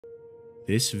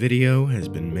This video has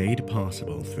been made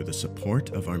possible through the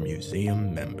support of our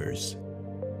museum members.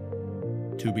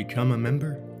 To become a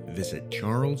member, visit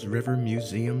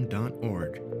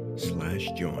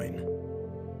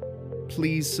charlesrivermuseum.org/join.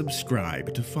 Please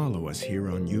subscribe to follow us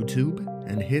here on YouTube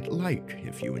and hit like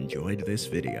if you enjoyed this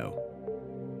video.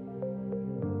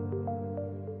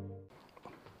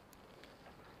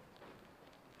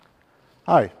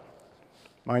 Hi,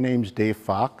 my name's Dave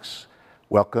Fox.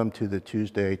 Welcome to the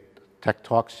Tuesday Tech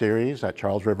Talk series at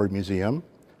Charles River Museum.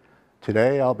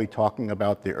 Today I'll be talking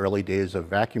about the early days of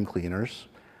vacuum cleaners.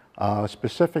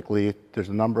 Specifically, there's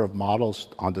a number of models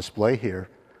on display here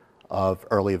of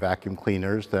early vacuum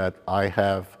cleaners that I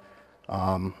have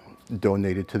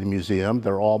donated to the museum.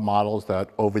 They're all models that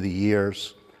over the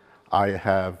years I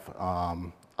have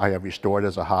restored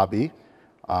as a hobby.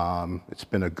 It's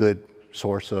been a good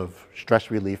source of stress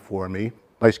relief for me.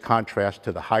 Nice contrast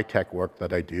to the high-tech work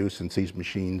that I do, since these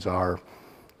machines are,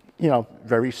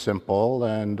 very simple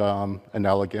and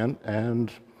elegant,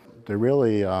 and they're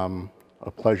really a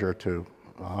pleasure to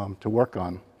work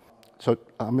on. So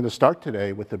I'm going to start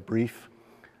today with a brief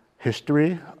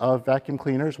history of vacuum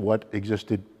cleaners, what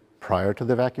existed prior to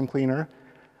the vacuum cleaner,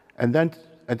 and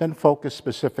then focus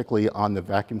specifically on the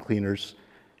vacuum cleaners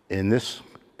in this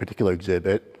particular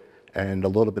exhibit and a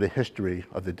little bit of history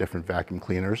of the different vacuum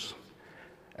cleaners.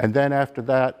 And then after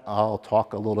that, I'll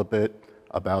talk a little bit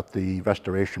about the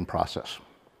restoration process.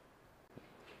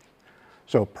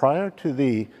 So prior to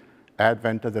the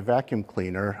advent of the vacuum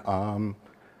cleaner,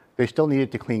 they still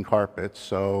needed to clean carpets.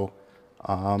 So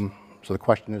the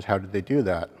question is, how did they do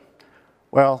that?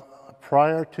 Well,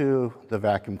 prior to the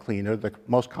vacuum cleaner, the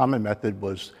most common method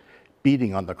was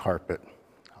beating on the carpet.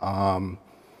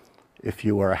 If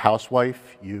you were a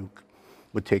housewife, you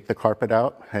would take the carpet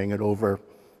out, hang it over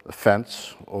a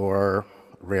fence or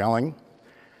railing,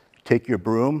 take your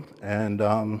broom and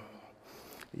and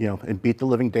beat the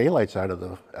living daylights out of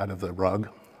the rug.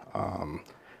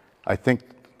 I think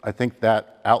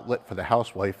that outlet for the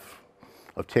housewife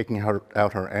of taking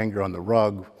out her anger on the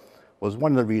rug was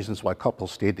one of the reasons why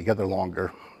couples stayed together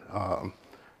longer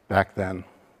back then.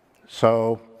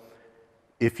 So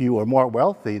if you were more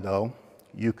wealthy, though,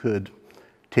 you could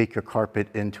take your carpet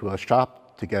into a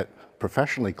shop to get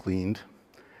professionally cleaned,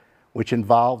 which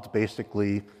involved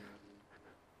basically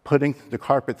putting the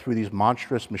carpet through these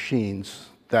monstrous machines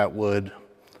that would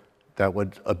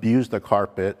abuse the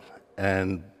carpet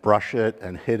and brush it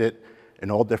and hit it in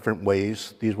all different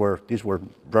ways. These were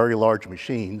very large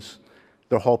machines.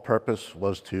 Their whole purpose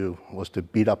was to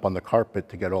beat up on the carpet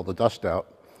to get all the dust out.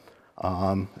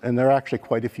 And there are actually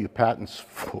quite a few patents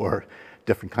for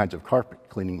different kinds of carpet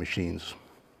cleaning machines.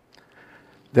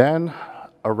 Then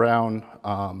around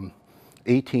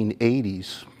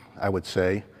 1880s, I would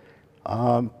say,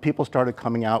 people started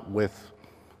coming out with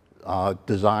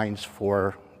designs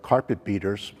for carpet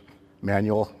beaters,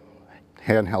 manual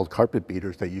handheld carpet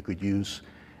beaters that you could use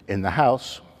in the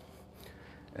house.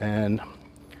 And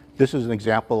this is an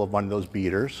example of one of those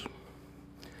beaters.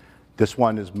 This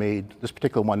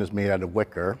particular one is made out of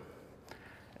wicker.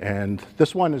 And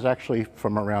this one is actually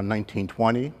from around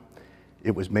 1920.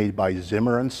 It was made by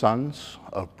Zimmer & Sons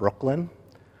of Brooklyn.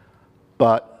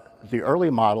 But the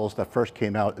early models that first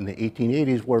came out in the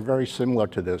 1880s were very similar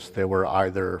to this. They were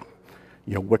either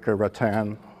wicker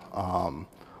rattan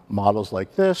models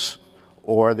like this,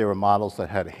 or they were models that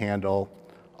had a handle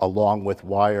along with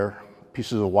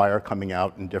pieces of wire coming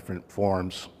out in different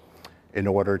forms in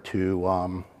order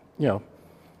to,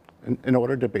 in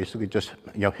order to basically just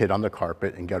hit on the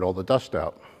carpet and get all the dust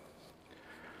out.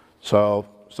 So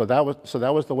that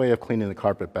was the way of cleaning the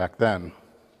carpet back then.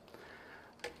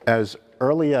 As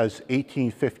early as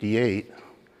 1858,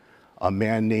 a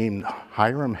man named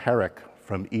Hiram Herrick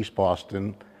from East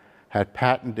Boston had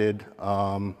patented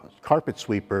carpet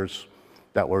sweepers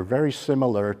that were very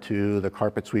similar to the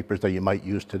carpet sweepers that you might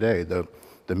use today, the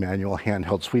manual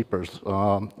handheld sweepers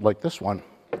like this one.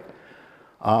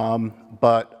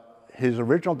 But his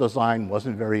original design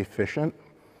wasn't very efficient,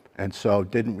 and so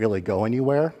didn't really go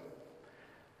anywhere.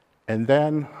 And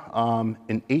then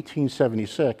in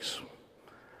 1876,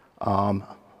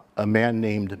 a man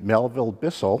named Melville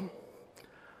Bissell,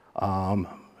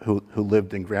 who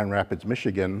lived in Grand Rapids,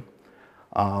 Michigan,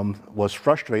 was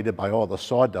frustrated by all the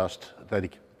sawdust that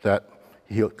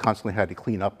he constantly had to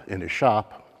clean up in his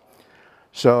shop.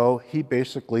 So he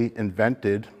basically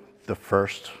invented the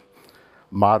first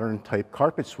modern type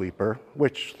carpet sweeper,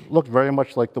 which looked very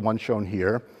much like the one shown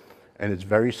here, and it's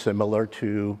very similar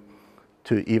to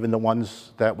even the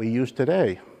ones that we use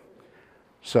today.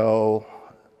 So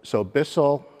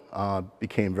Bissell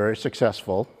became very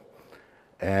successful,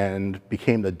 and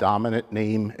became the dominant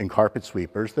name in carpet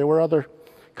sweepers. There were other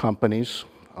companies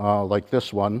like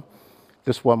this one.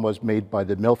 This one was made by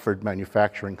the Milford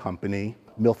Manufacturing Company,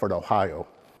 Milford, Ohio.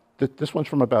 This one's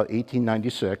from about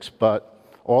 1896, but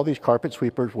all these carpet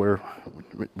sweepers were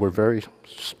very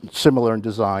similar in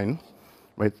design,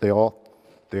 right? They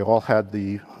all had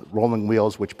the rolling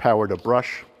wheels which powered a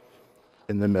brush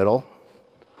in the middle,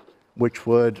 which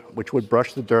would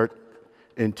brush the dirt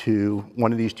into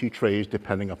one of these two trays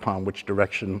depending upon which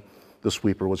direction the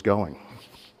sweeper was going.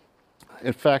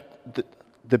 In fact,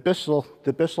 the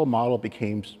Bissell model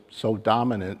became so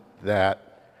dominant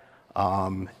that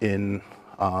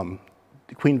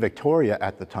Queen Victoria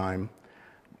at the time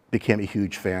became a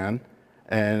huge fan,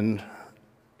 and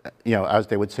as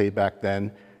they would say back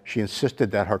then, she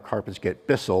insisted that her carpets get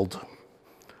Bisselled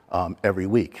every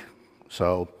week.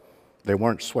 So they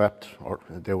weren't swept, or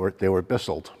they were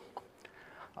Bisselled.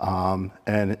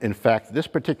 And in fact, this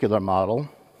particular model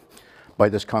by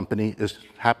this company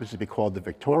happens to be called the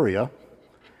Victoria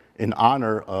in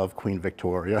honor of Queen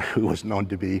Victoria, who was known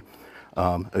to be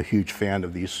a huge fan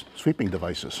of these sweeping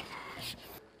devices.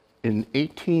 In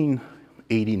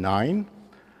 1889,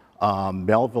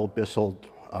 Melville Bissell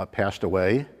passed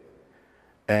away,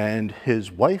 and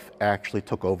his wife actually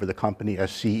took over the company as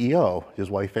CEO,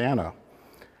 his wife Anna.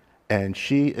 And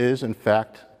she is, in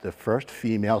fact, the first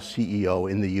female CEO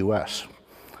in the US.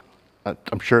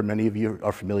 I'm sure many of you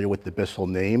are familiar with the Bissell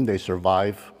name. They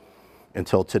survive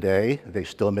until today. They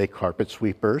still make carpet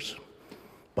sweepers,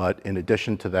 but in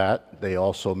addition to that, they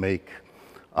also make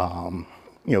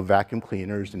vacuum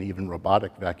cleaners and even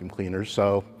robotic vacuum cleaners.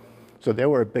 So they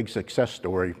were a big success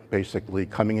story, basically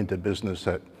coming into business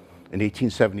in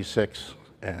 1876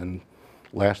 and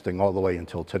lasting all the way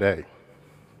until today.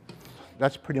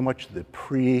 That's pretty much the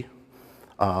pre-vacuum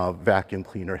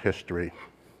cleaner history.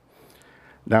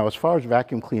 Now, as far as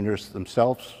vacuum cleaners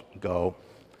themselves go,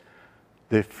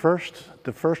 the first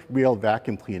real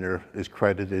vacuum cleaner is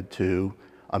credited to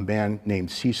a man named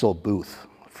Cecil Booth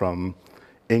from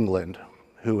England,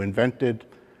 who invented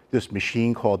this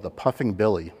machine called the Puffing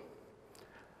Billy.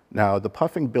 Now, the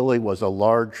Puffing Billy was a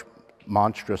large,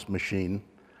 monstrous machine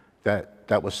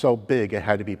that was so big it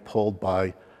had to be pulled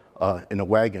in a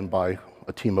wagon by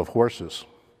a team of horses.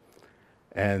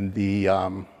 And the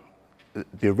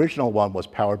original one was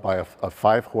powered by a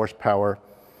 5-horsepower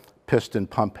piston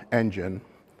pump engine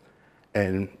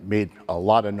and made a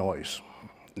lot of noise.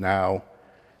 Now,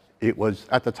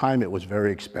 at the time, it was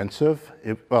very expensive.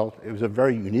 It was a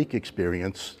very unique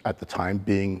experience at the time,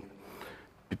 being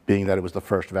that it was the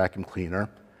first vacuum cleaner,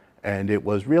 and it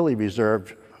was really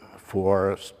reserved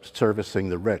for servicing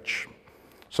the rich.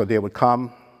 So they would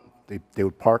come, they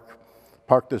would park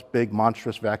this big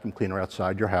monstrous vacuum cleaner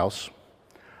outside your house,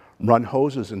 run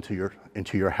hoses into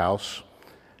your house,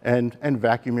 and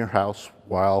vacuum your house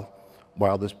while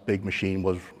this big machine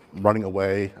was running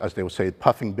away, as they would say,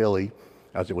 puffing Billy,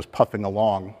 as it was puffing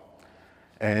along.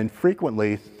 And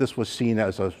frequently, this was seen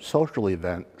as a social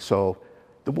event. So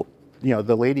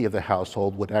the lady of the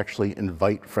household would actually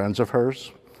invite friends of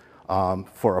hers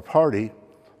for a party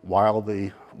while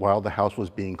the house was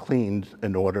being cleaned,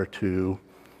 in order to,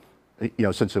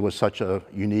 since it was such a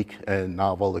unique and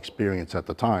novel experience at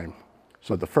the time.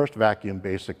 So the first vacuum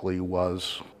basically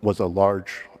was a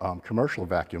large commercial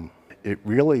vacuum. It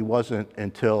really wasn't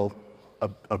until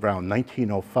around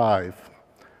 1905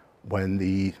 when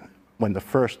the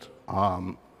first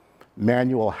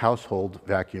manual household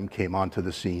vacuum came onto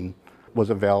the scene, was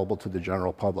available to the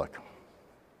general public.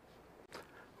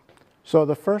 So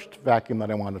the first vacuum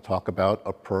that I want to talk about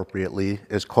appropriately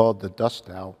is called the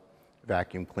Dustow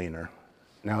vacuum cleaner.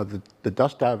 Now, the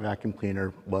Dustow vacuum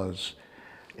cleaner was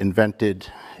invented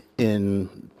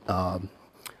in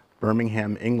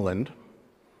Birmingham, England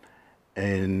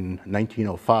in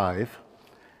 1905,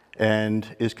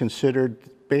 and is considered,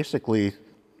 basically,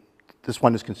 this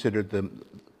one is considered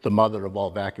the mother of all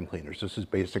vacuum cleaners. This is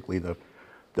basically the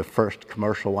first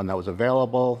commercial one that was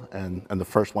available, and the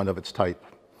first one of its type,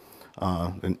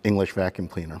 an English vacuum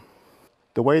cleaner.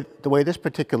 The way this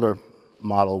particular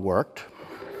model worked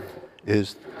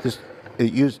is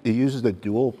it uses a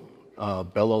dual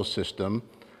bellows system,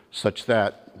 such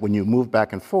that when you move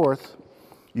back and forth,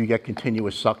 you get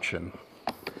continuous suction.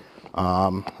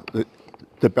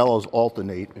 The bellows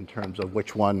alternate in terms of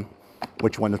which one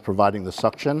is providing the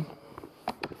suction.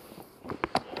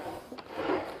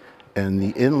 And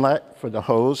the inlet for the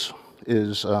hose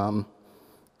is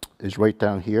right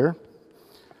down here.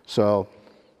 So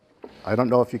I don't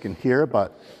know if you can hear,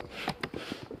 but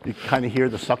you kind of hear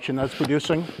the suction that's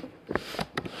producing.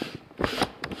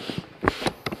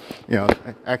 you know,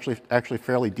 actually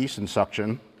fairly decent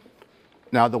suction.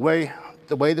 Now the way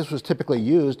this was typically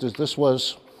used is this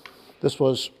was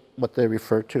what they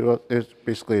refer to as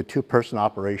basically a two-person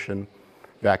operation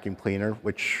vacuum cleaner,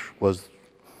 which was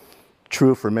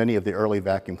true for many of the early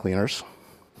vacuum cleaners.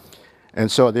 And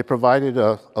so they provided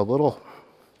a little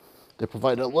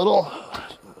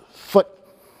foot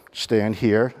stand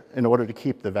here in order to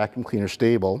keep the vacuum cleaner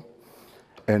stable.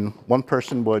 And one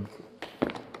person would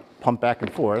pump back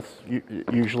and forth,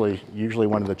 usually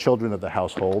one of the children of the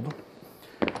household.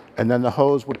 And then the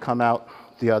hose would come out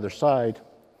the other side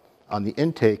on the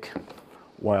intake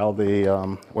while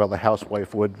the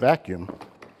housewife would vacuum.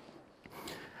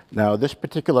 Now this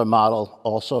particular model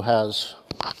also has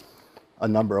a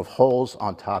number of holes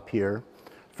on top here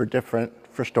for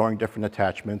storing different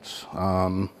attachments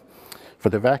for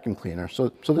the vacuum cleaner. So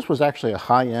this was actually a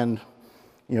high-end,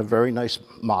 you know, very nice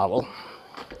model.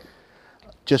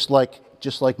 Just like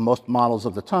most models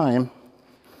of the time,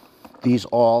 these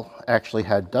all actually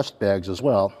had dust bags as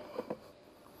well.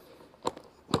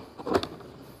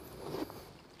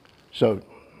 So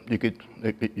you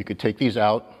could take these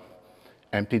out,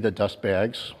 empty the dust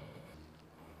bags,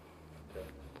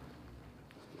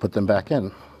 put them back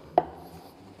in.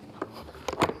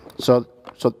 So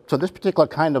this particular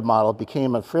kind of model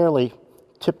became a fairly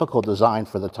typical design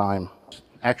for the time.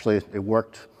 Actually, it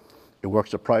worked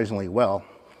surprisingly well.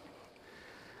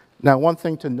 Now, one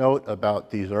thing to note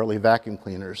about these early vacuum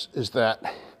cleaners is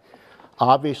that,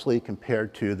 obviously,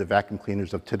 compared to the vacuum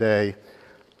cleaners of today,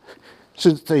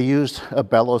 since they used a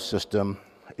bellows system,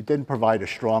 it didn't provide a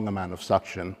strong amount of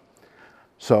suction.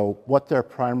 So what their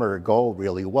primary goal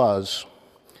really was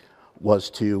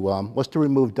to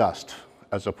remove dust,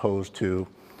 as opposed to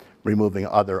removing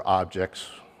other objects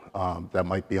that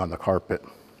might be on the carpet.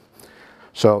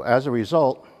 So as a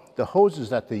result, the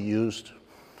hoses that they used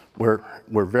were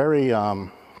very,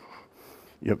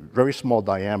 very small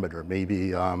diameter,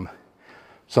 maybe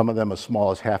some of them as small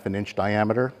as ½ an inch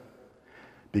diameter,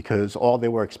 because all they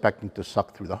were expecting to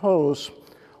suck through the hose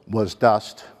was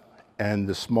dust, and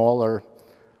the smaller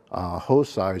hose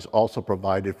size also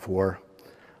provided for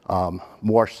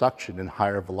more suction and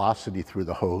higher velocity through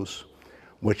the hose,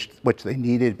 which they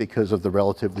needed because of the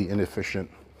relatively inefficient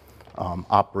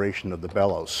operation of the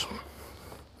bellows.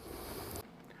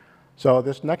 So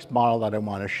this next model that I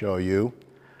want to show you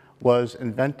was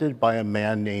invented by a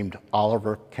man named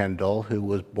Oliver Kendall, who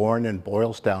was born in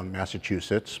Boylston,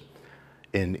 Massachusetts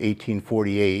in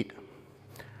 1848.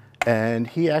 And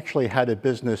he actually had a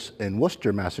business in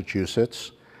Worcester,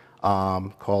 Massachusetts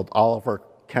called Oliver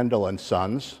Kendall and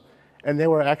Sons, and they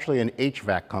were actually an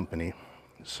HVAC company.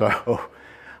 So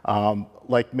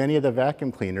like many of the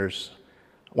vacuum cleaners,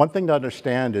 one thing to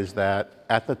understand is that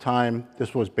at the time,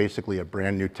 this was basically a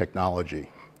brand new technology.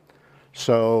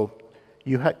 So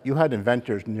you had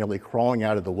inventors nearly crawling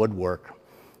out of the woodwork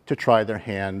to try their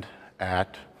hand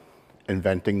at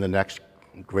inventing the next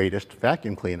greatest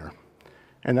vacuum cleaner.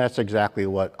 And that's exactly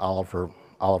what Oliver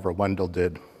Wendell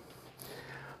did.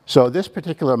 So this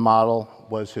particular model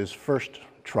was his first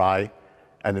try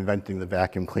at inventing the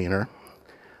vacuum cleaner.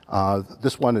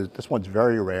 This one's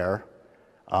very rare.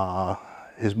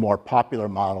 His more popular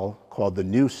model, called the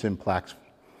new Simplex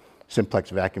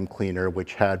vacuum cleaner,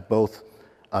 which had both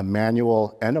a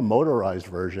manual and a motorized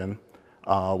version,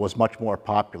 was much more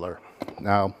popular.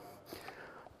 Now,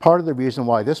 part of the reason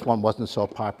why this one wasn't so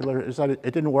popular is that it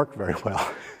didn't work very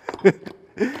well.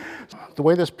 The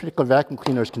way this particular vacuum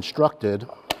cleaner is constructed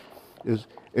is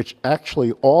it's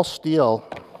actually all steel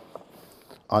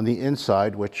on the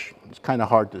inside, which is kind of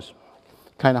hard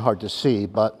to see,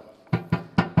 but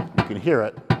you can hear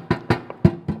it.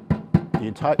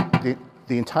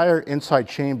 The entire inside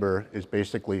chamber is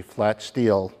basically flat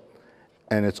steel,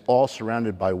 and it's all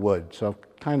surrounded by wood, so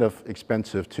kind of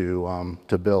expensive to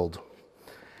build.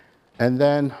 And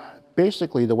then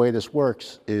basically the way this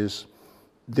works is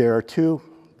there are two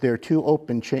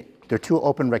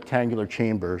open rectangular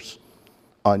chambers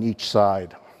on each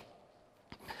side.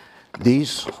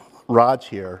 These rods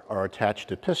here are attached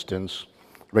to pistons,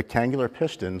 rectangular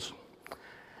pistons,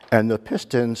 and the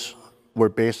pistons were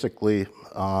basically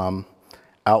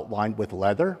outlined with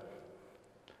leather,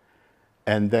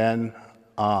 and then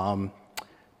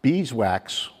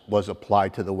beeswax was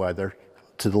applied to the leather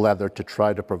to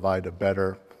try to provide a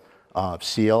better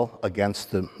seal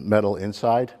against the metal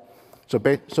inside. So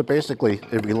basically,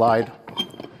 it relied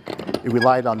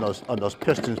on those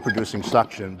pistons producing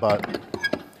suction, but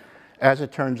as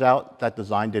it turns out, that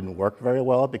design didn't work very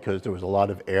well because there was a lot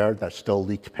of air that still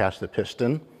leaked past the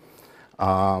piston.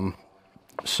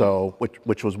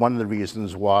 Which was one of the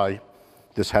reasons why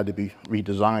this had to be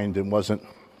redesigned and wasn't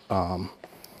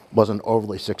wasn't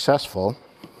overly successful.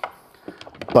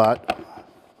 But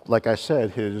like I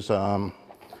said, his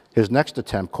next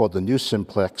attempt, called the new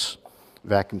Simplex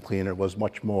vacuum cleaner, was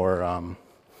much more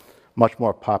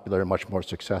popular and much more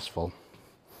successful.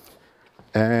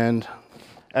 And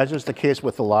as is the case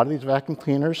with a lot of these vacuum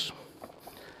cleaners,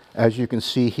 as you can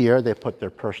see here, they put their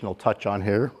personal touch on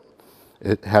here.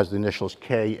 It has the initials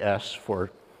KS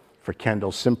for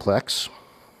Kendall Simplex,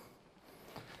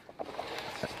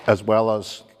 as well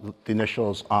as the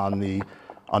initials on the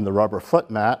rubber foot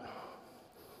mat.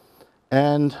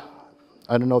 And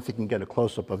I don't know if you can get a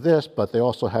close-up of this, but they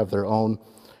also have their own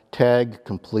tag,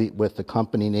 complete with the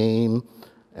company name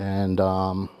and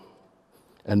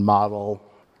model.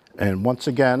 And once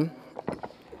again,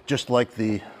 just like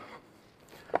the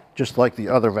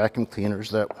other vacuum cleaners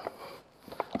that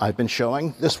I've been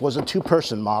showing, this was a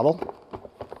two-person model.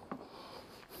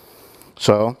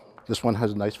 So this one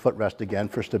has a nice footrest again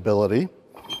for stability.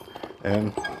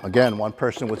 And again, one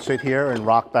person would sit here and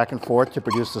rock back and forth to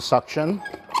produce the suction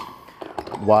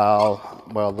while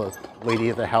the lady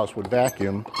of the house would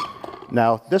vacuum.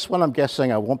 Now, this one I'm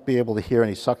guessing I won't be able to hear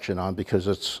any suction on because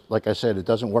it's, like I said, it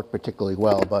doesn't work particularly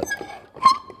well, but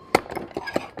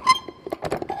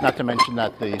not to mention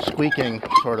that the squeaking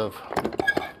sort of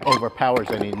overpowers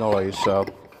any noise, so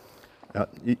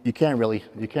you can't really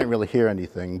hear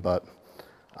anything, but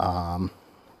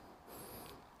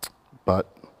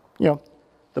you know,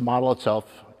 the model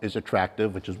itself is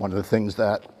attractive, which is one of the things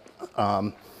that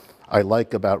I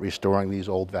like about restoring these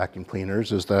old vacuum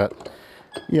cleaners, is that,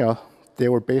 you know, they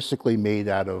were basically made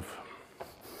out of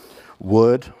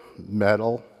wood,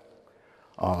 metal,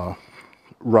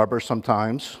 rubber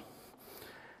sometimes,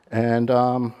 and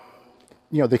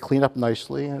you know, they clean up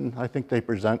nicely, and I think they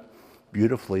present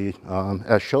beautifully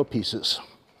as showpieces.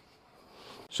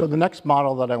 So the next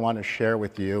model that I want to share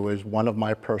with you is one of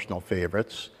my personal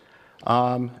favorites.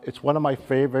 It's one of my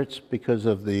favorites because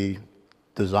of the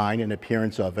design and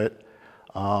appearance of it,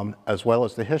 as well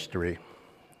as the history.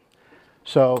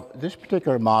 So this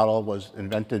particular model was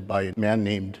invented by a man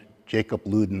named Jacob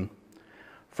Loudon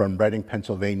from Reading,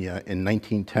 Pennsylvania in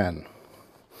 1910.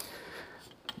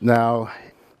 Now,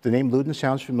 the name Loudon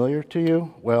sounds familiar to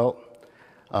you? Well,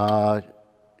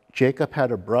 Jacob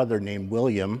had a brother named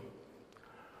William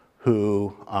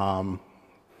who,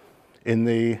 in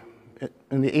the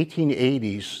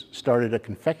 1880s, started a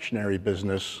confectionery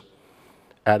business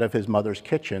out of his mother's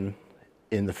kitchen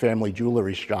in the family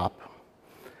jewelry shop.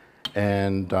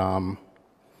 And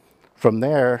from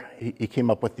there, he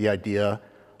came up with the idea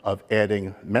of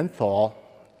adding menthol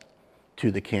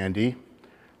to the candy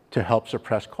to help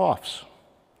suppress coughs.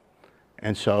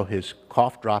 And so his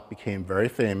cough drop became very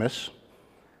famous,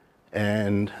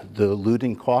 and the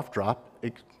Loudon cough drop,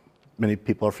 many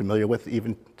people are familiar with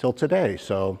even till today.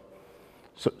 So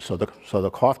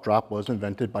the cough drop was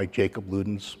invented by Jacob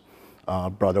Loudon's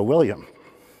brother William.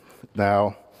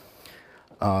 Now,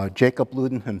 Jacob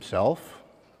Loudon himself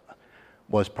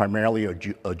was primarily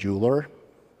a jeweler.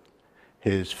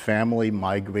 His family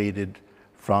migrated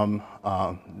from,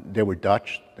 they were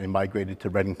Dutch, they migrated to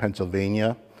Reading,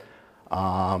 Pennsylvania.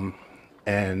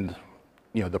 And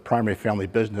you know, the primary family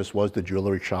business was the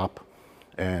jewelry shop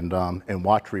and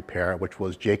watch repair, which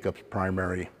was Jacob's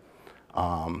primary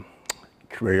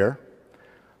career.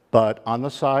 But on the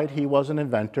side, he was an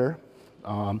inventor.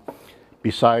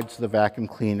 Besides the vacuum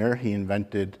cleaner, he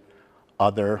invented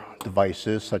other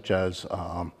devices such as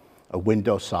a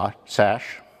window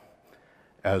sash,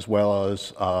 as well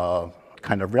as a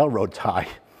kind of railroad tie.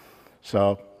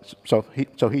 So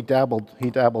he dabbled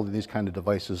in these kind of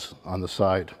devices on the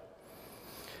side.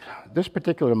 This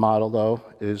particular model, though,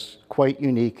 is quite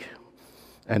unique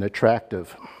and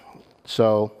attractive.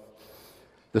 So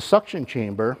the suction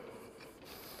chamber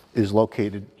is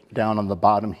located down on the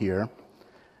bottom here.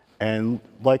 And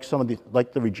like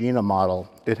the Regina model,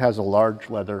 it has a large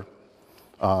leather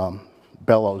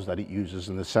bellows that it uses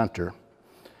in the center.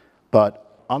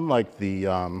 But unlike the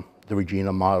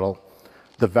Regina model,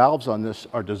 the valves on this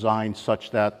are designed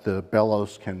such that the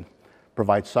bellows can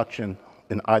provide suction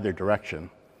in either direction.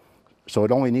 So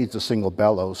it only needs a single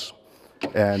bellows.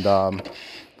 And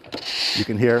you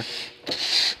can hear,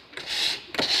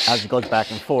 as it goes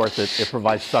back and forth, it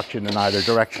provides suction in either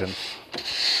direction.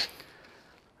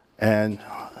 And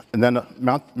then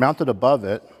mounted above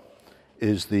it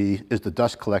is the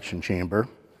dust collection chamber.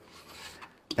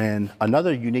 And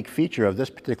another unique feature of this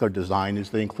particular design is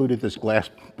they included this glass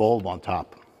bulb on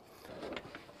top.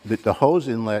 The hose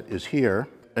inlet is here,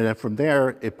 and then from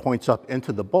there it points up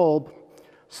into the bulb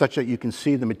such that you can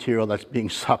see the material that's being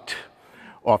sucked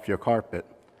off your carpet.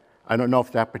 I don't know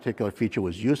if that particular feature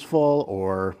was useful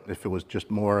or if it was just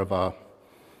more of a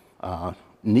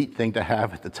neat thing to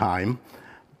have at the time,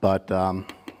 but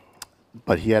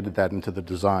he added that into the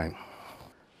design.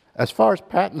 As far as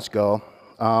patents go,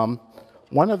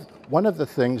 one of the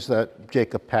things that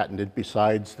Jacob patented,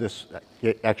 besides this,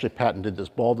 he actually patented this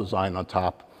ball design on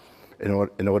top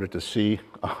in order to see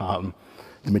the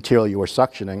material you were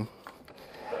suctioning.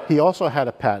 He also had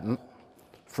a patent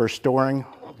for storing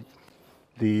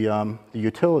the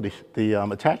utilities, the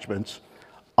attachments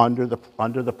under the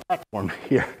platform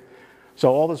here.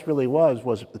 So all this really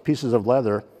was the pieces of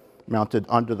leather mounted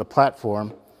under the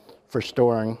platform for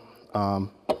storing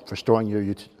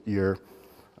your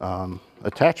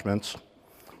attachments.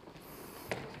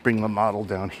 Bring the model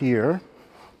down here.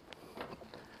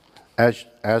 As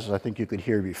I think you could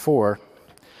hear before,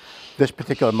 this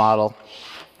particular model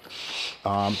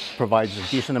provides a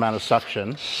decent amount of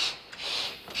suction.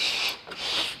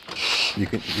 You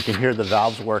can hear the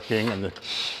valves working and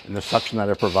the suction that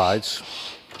it provides.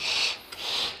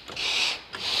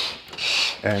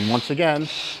 And once again,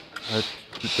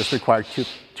 this required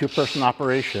two-person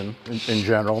operation in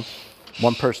general.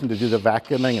 One person to do the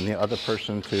vacuuming and the other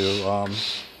person to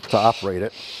operate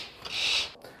it.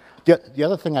 The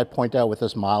other thing I'd point out with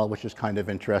this model, which is kind of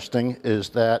interesting, is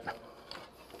that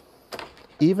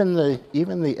even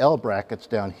the L brackets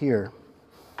down here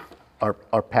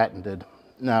are patented.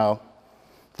 Now,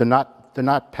 they're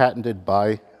not patented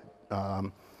by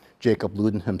Jacob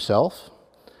Luden himself.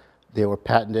 They were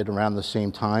patented around the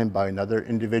same time by another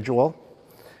individual.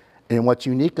 And what's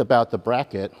unique about the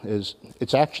bracket is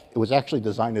it was actually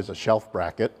designed as a shelf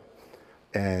bracket,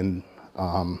 and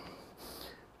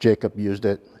Jacob used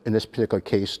it in this particular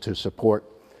case to support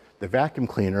the vacuum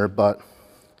cleaner. But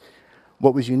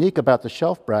what was unique about the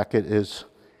shelf bracket is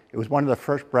it was one of the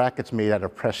first brackets made out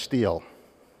of pressed steel.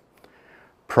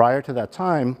 Prior to that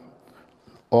time,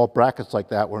 all brackets like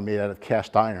that were made out of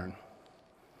cast iron.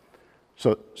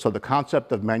 So the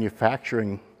concept of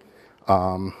manufacturing,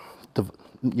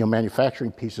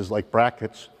 manufacturing pieces like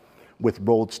brackets with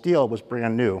rolled steel was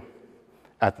brand new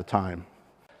at the time.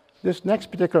 This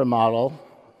next particular model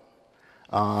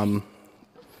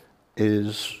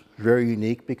is very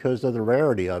unique because of the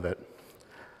rarity of it.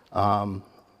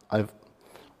 I've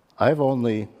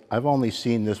only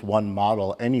seen this one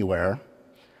model anywhere,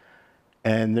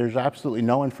 and there's absolutely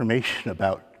no information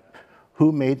about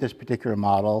who made this particular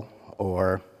model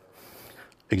or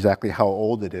exactly how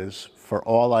old it is. For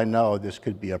all I know, this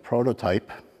could be a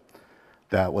prototype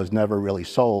that was never really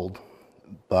sold.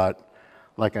 But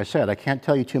like I said, I can't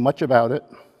tell you too much about it,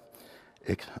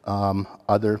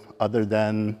 other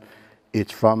than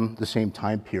it's from the same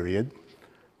time period,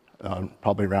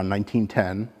 probably around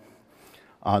 1910.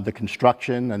 The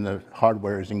construction and the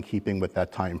hardware is in keeping with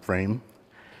that time frame.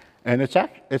 And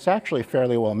it's actually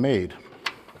fairly well made.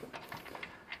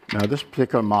 Now this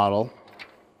particular model,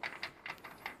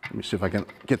 let me see if I can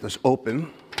get this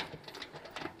open.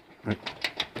 Right.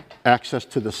 Access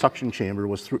to the suction chamber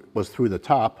was through the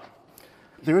top.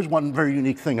 There is one very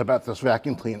unique thing about this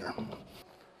vacuum cleaner.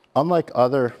 Unlike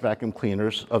other vacuum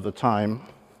cleaners of the time,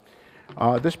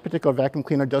 this particular vacuum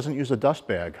cleaner doesn't use a dust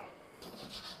bag.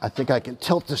 I think I can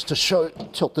tilt this to show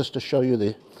you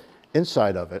the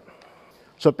inside of it.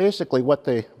 So basically what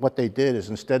they did is,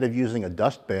 instead of using a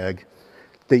dust bag,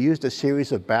 they used a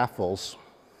series of baffles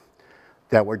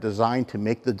that were designed to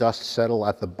make the dust settle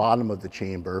at the bottom of the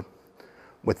chamber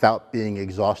without being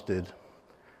exhausted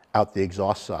out the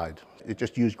exhaust side. It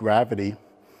just used gravity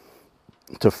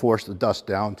to force the dust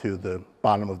down to the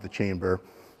bottom of the chamber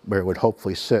where it would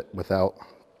hopefully sit without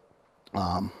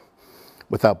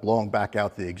blowing back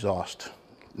out the exhaust.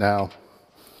 Now,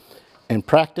 in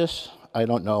practice, I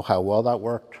don't know how well that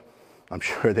worked. I'm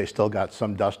sure they still got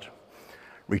some dust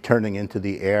returning into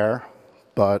the air,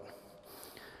 but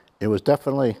it was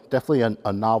definitely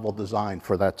a novel design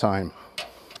for that time.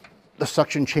 The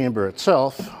suction chamber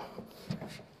itself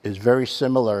is very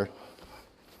similar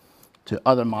to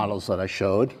other models that I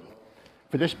showed.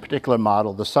 For this particular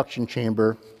model, the suction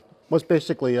chamber was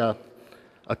basically a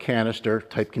canister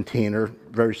type container,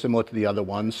 very similar to the other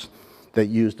ones, that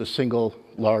used a single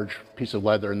large piece of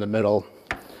leather in the middle.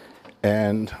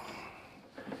 And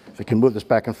if I can move this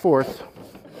back and forth,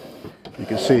 you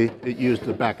can see it used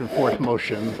the back and forth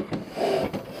motion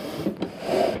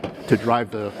to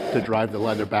drive the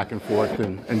leather back and forth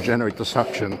and generate the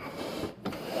suction.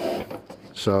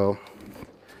 So,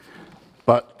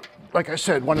 but like I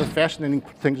said, one of the fascinating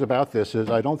things about this is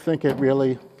I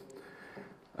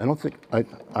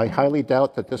highly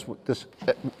doubt that this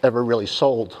ever really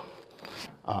sold.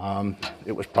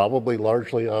 It was probably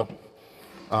largely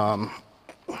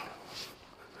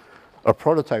a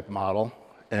prototype model,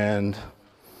 and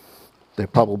they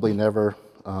probably never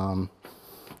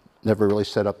really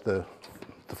set up the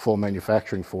full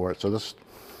manufacturing for it. So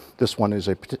this one is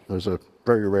a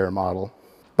very rare model.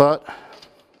 But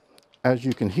as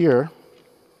you can hear,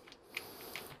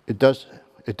 it does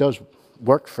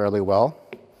work fairly well.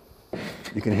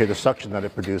 You can hear the suction that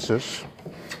it produces.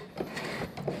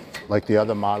 Like the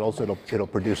other models, it'll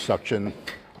produce suction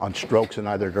on strokes in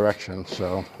either direction.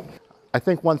 So I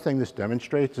think one thing this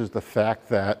demonstrates is the fact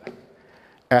that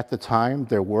at the time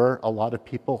there were a lot of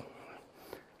people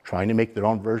trying to make their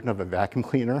own version of a vacuum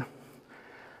cleaner,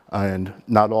 and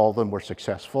not all of them were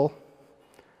successful.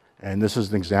 And this is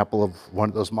an example of one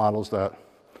of those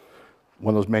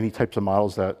many types of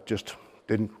models that just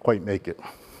didn't quite make it.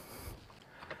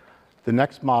 The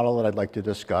next model that I'd like to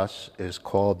discuss is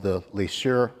called the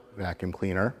Leasure vacuum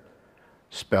cleaner,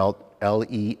 spelled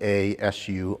Leasure.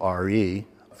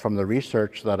 From the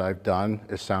research that I've done,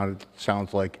 it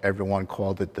sounds like everyone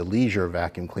called it the leisure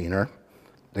vacuum cleaner.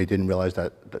 They didn't realize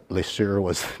that Leasure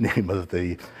was the name of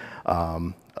the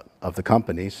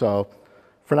company. So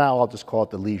for now, I'll just call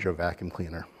it the leisure vacuum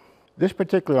cleaner. This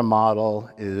particular model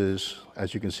is,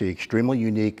 as you can see, extremely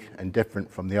unique and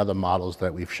different from the other models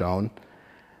that we've shown.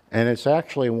 And it's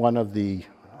actually one of the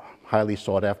highly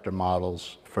sought after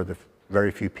models for the very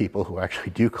few people who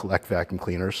actually do collect vacuum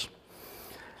cleaners.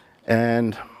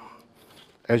 And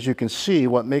as you can see,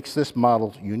 what makes this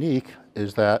model unique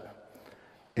is that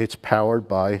it's powered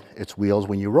by its wheels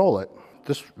when you roll it.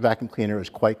 This vacuum cleaner is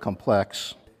quite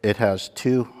complex. It has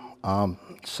two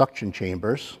suction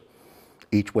chambers,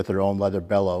 each with their own leather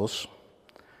bellows.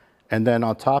 And then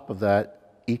on top of that,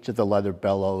 each of the leather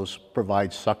bellows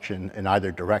provides suction in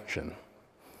either direction.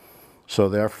 So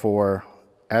therefore,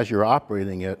 as you're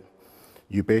operating it,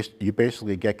 you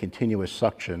basically get continuous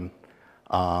suction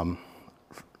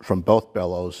from both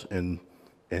bellows in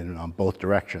both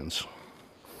directions.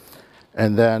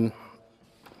 And then,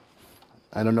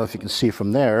 I don't know if you can see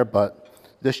from there, but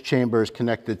this chamber is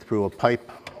connected through a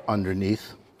pipe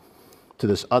underneath to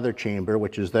this other chamber,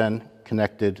 which is then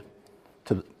connected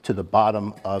to the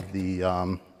bottom of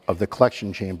the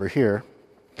collection chamber here,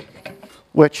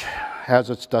 which has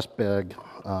its dust bag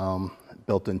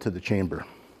built into the chamber.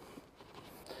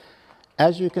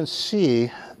 As you can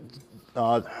see,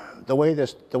 the way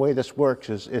this works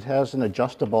is it has an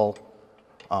adjustable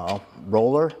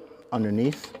roller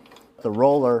underneath. The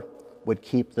roller would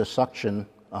keep the suction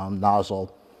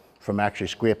nozzle from actually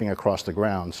scraping across the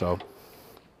ground. So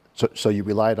you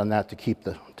relied on that to keep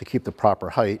the proper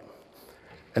height.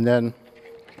 And then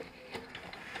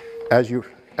as you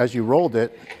rolled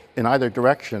it in either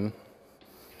direction,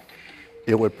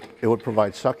 it would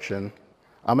provide suction.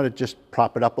 I'm going to just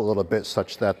prop it up a little bit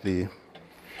such that the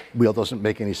wheel doesn't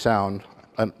make any sound.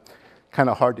 Kind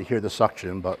of hard to hear the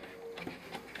suction, but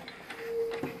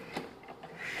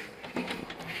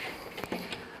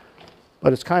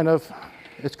it's kind of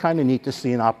neat to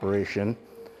see in operation.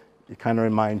 It kind of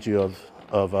reminds you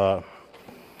of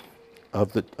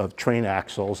train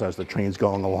axles as the train's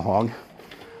going along,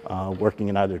 working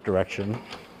in either direction.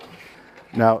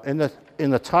 Now in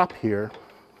the top here,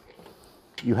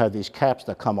 you have these caps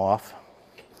that come off.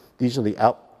 These are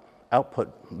the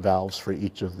output valves for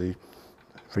each of the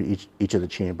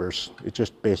chambers. It's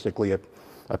just basically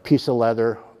a piece of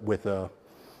leather with a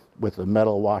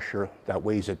metal washer that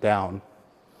weighs it down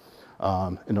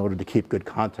in order to keep good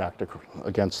contact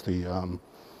against the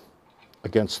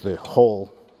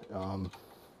hole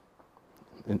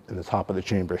in the top of the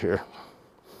chamber here.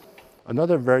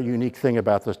 Another very unique thing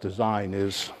about this design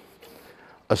is,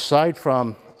 aside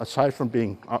from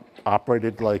being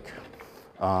operated like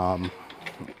a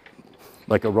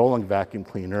rolling vacuum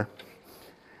cleaner,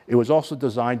 it was also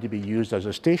designed to be used as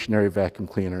a stationary vacuum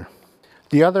cleaner.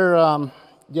 The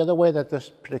other way that this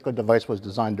particular device was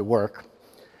designed to work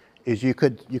is you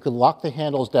could lock the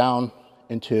handles down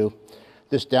into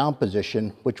this down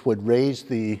position, which would raise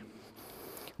the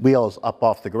wheels up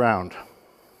off the ground.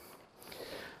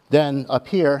 Then up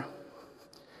here,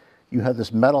 you have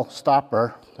this metal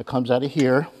stopper that comes out of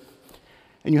here,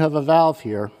 and you have a valve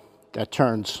here that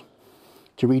turns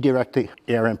to redirect the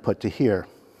air input to here.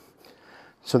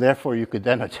 So therefore, you could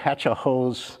then attach a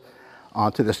hose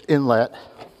onto this inlet,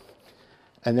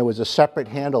 and there was a separate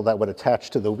handle that would attach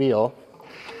to the wheel,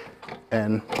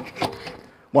 and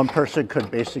one person could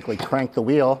basically crank the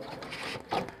wheel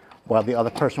while the other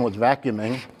person was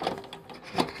vacuuming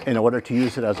in order to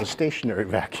use it as a stationary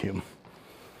vacuum.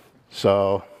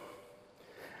 So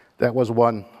that was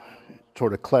one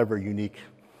sort of clever, unique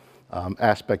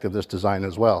aspect of this design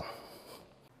as well.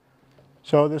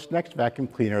 So this next vacuum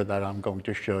cleaner that I'm going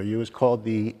to show you is called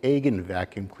the Agen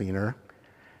vacuum cleaner,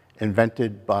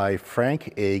 invented by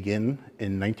Frank Agen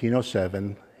in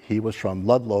 1907. He was from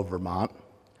Ludlow, Vermont.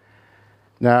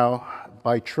 Now,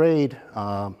 by trade,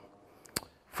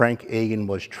 Frank Agen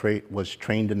was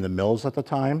trained in the mills at the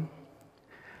time.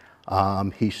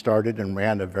 He started and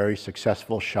ran a very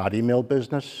successful shoddy mill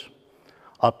business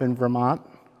up in Vermont.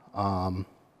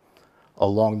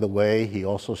 Along the way, he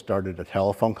also started a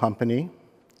telephone company.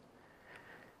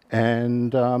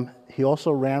 And he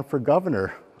also ran for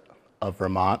governor of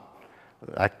Vermont,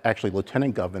 actually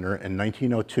lieutenant governor in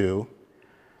 1902.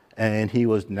 And he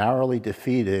was narrowly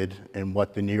defeated in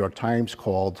what the New York Times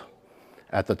called,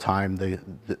 at the time,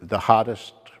 the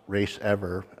hottest race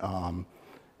ever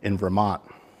in Vermont.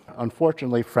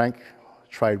 Unfortunately, Frank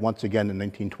tried once again in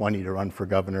 1920 to run for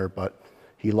governor, but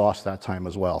he lost that time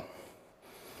as well.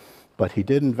 But he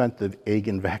did invent the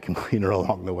Agen vacuum cleaner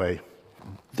along the way.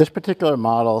 This particular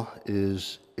model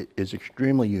is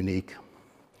extremely unique.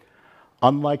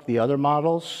 Unlike the other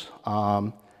models,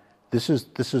 this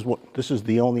is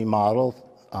the only model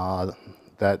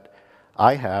that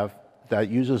I have that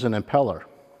uses an impeller.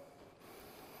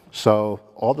 So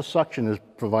all the suction is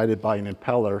provided by an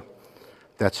impeller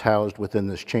that's housed within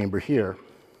this chamber here.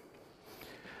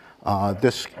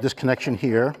 This connection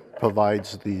here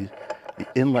provides the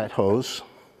inlet hose,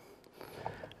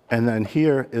 and then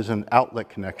here is an outlet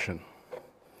connection.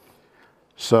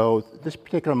 So this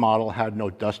particular model had no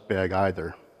dust bag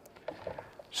either.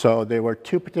 So there were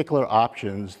two particular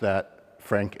options that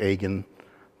Frank Agen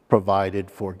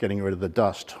provided for getting rid of the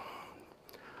dust.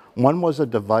 One was a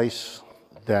device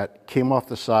that came off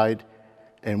the side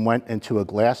and went into a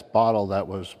glass bottle that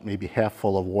was maybe half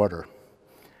full of water.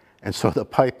 And so the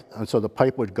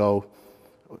pipe would go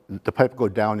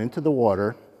down into the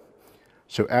water.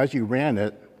 So as you ran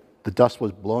it, the dust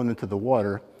was blown into the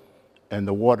water, and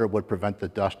the water would prevent the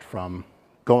dust from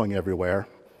going everywhere.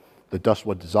 The dust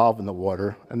would dissolve in the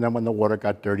water, and then when the water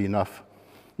got dirty enough,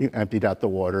 you emptied out the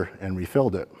water and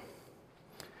refilled it.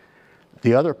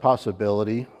 The other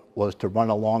possibility was to run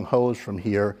a long hose from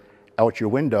here out your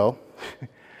window,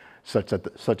 such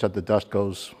that the dust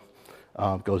goes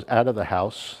out of the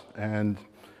house, and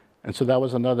so that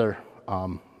was another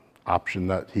option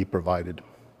that he provided.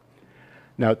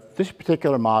 Now, this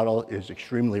particular model is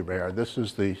extremely rare. This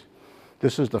is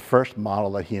the first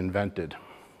model that he invented.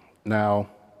 Now,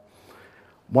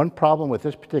 one problem with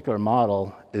this particular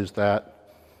model is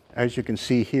that, as you can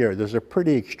see here, there's a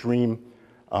pretty extreme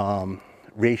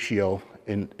ratio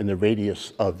in the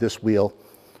radius of this wheel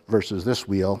versus this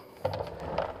wheel.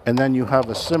 And then you have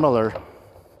a similar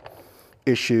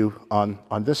issue on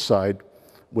this side,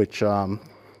 which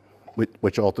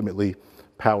ultimately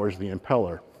powers the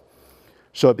impeller.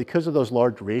 So because of those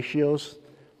large ratios,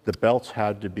 the belts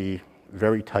had to be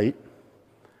very tight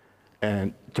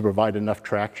and to provide enough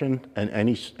traction, and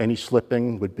any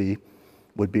slipping would be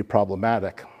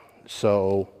problematic.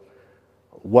 So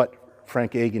what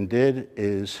Frank Agen did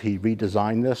is he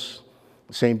redesigned this,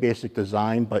 same basic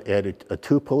design, but added a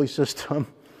two-pulley system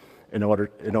in order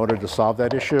to solve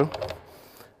that issue,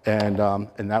 and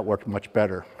that worked much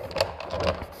better.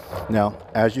 Now,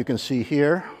 as you can see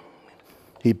here,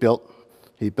 he built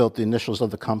the initials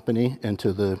of the company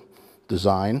into the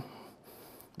design.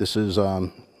 This is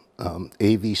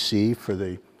AVC for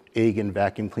the Agen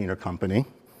Vacuum Cleaner Company,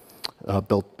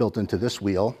 built into this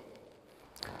wheel.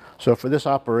 So for this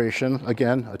operation,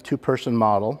 again, a two-person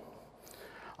model.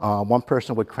 One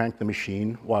person would crank the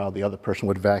machine while the other person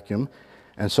would vacuum.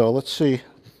 And so let's see,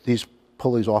 these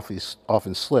pulleys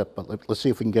often slip, but let's see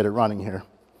if we can get it running here.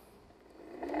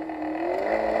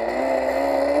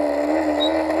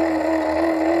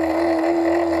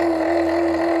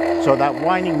 So that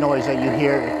whining noise that you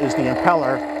hear is the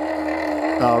impeller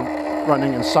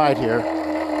running inside here.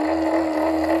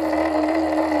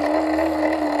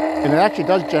 And it actually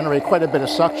does generate quite a bit of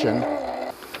suction.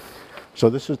 So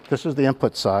this is the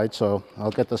input side. So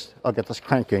I'll get this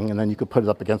cranking, and then you can put it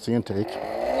up against the intake.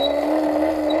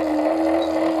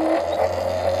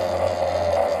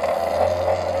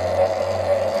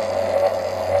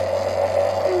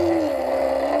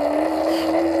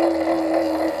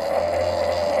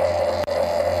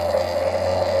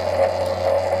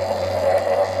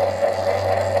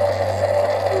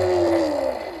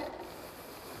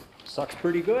 Sucks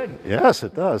pretty good. Yes,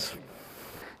 it does.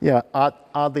 Yeah,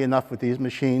 oddly enough, with these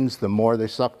machines, the more they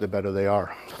suck, the better they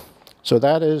are. So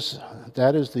that is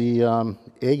the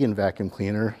Agen vacuum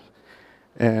cleaner,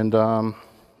 and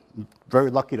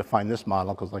very lucky to find this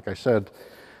model because, like I said,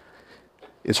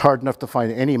 it's hard enough to find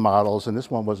any models, and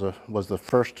this one was the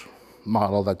first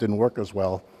model that didn't work as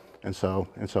well and so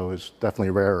it's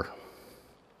definitely rarer.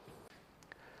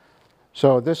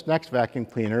 So this next vacuum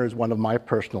cleaner is one of my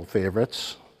personal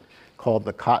favorites, called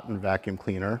the Cotton vacuum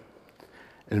cleaner,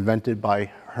 invented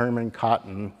by Herman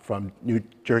Cotton from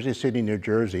Jersey City, New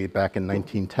Jersey, back in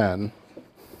 1910.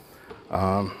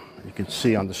 You can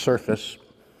see on the surface,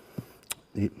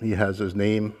 he has his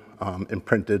name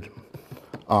imprinted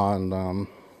on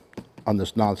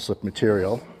this non-slip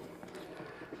material.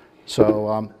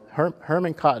 So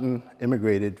Herman Cotton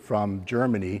immigrated from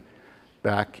Germany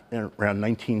back in around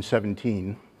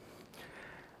 1917,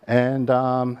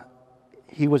 and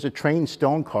he was a trained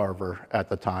stone carver at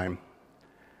the time.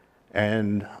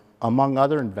 And among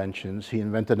other inventions, he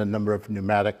invented a number of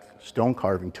pneumatic stone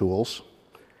carving tools.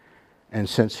 And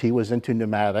since he was into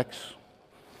pneumatics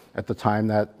at the time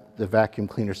that the vacuum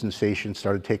cleaner sensation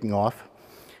started taking off,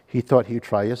 he thought he'd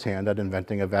try his hand at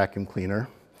inventing a vacuum cleaner.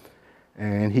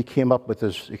 And he came up with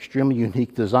this extremely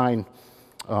unique design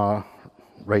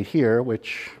right here,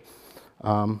 which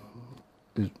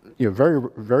is very,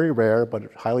 very rare,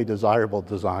 but highly desirable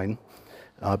design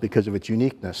because of its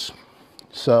uniqueness.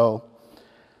 So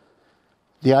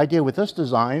the idea with this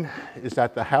design is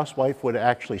that the housewife would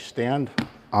actually stand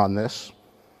on this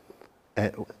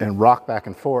and rock back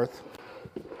and forth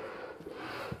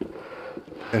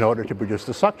in order to produce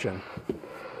the suction.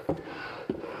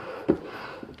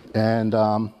 And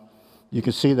you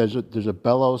can see there's a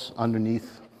bellows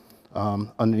underneath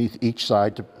each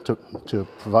side to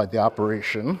provide the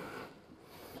operation.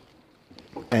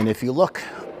 And if you look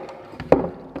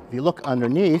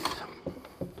underneath,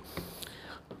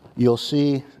 you'll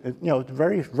see, it's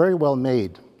very, very well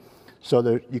made. So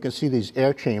there, you can see these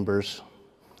air chambers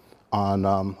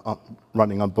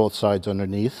running on both sides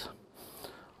underneath,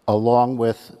 along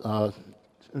with a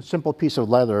simple piece of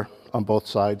leather on both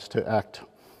sides to act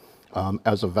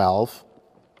as a valve.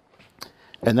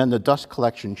 And then the dust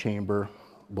collection chamber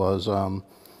was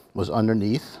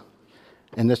underneath,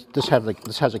 and this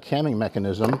has a camming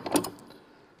mechanism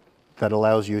that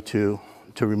allows you to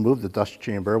remove the dust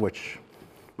chamber, which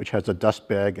has a dust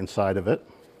bag inside of it.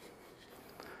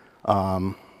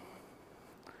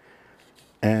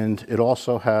 And it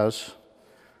also has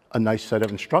a nice set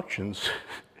of instructions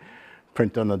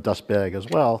printed on the dust bag as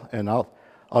well. And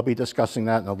I'll be discussing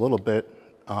that in a little bit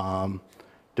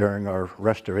during our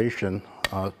restoration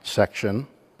section.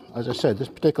 As I said, this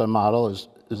particular model is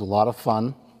a lot of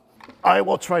fun. I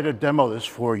will try to demo this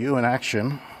for you in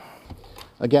action.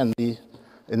 Again, in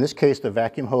this case, the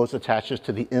vacuum hose attaches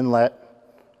to the inlet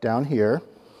down here,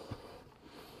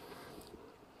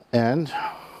 and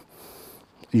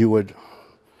you would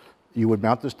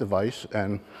mount this device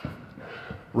and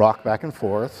rock back and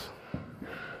forth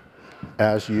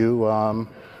as you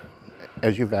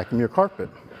vacuum your carpet.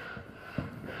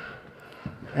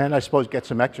 And I suppose get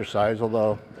some exercise,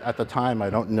 although at the time I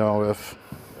don't know if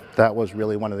that was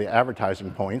really one of the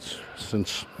advertising points,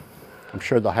 since I'm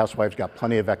sure the housewives got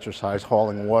plenty of exercise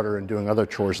hauling water and doing other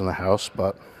chores in the house.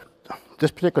 But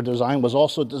this particular design was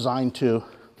also designed to,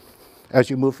 as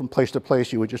you move from place to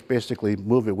place, you would just basically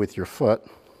move it with your foot,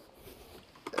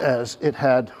 as it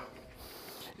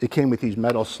came with these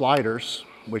metal sliders,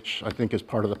 which I think is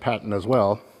part of the patent as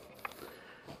well,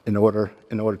 in order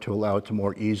to allow it to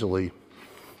more easily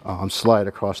slide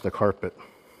across the carpet.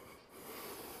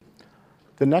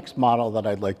 The next model that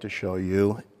I'd like to show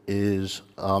you is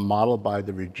a model by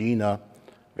the Regina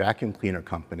vacuum cleaner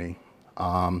company.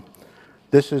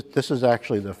 This is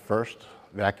actually the first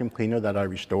vacuum cleaner that I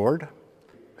restored.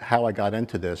 How I got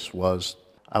into this was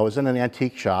I was in an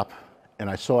antique shop and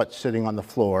I saw it sitting on the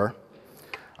floor.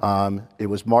 It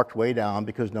was marked way down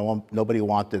because nobody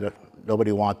wanted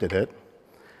it.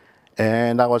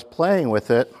 And I was playing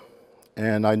with it,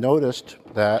 and I noticed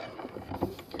that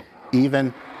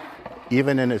even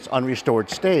in its unrestored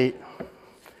state,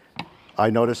 I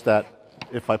noticed that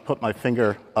if I put my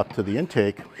finger up to the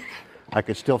intake, I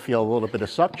could still feel a little bit of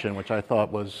suction, which I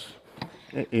thought was,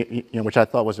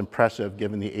 impressive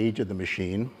given the age of the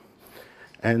machine.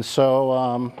 And so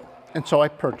I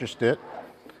purchased it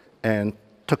and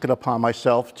took it upon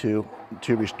myself to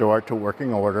restore it to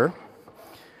working order.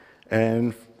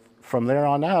 And from there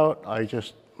on out, I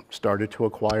just started to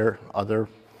acquire other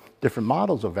different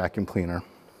models of vacuum cleaner.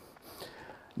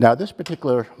 Now, this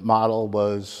particular model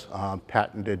was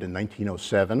patented in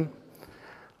 1907,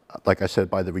 like I said,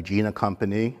 by the Regina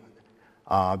company.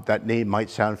 That name might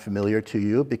sound familiar to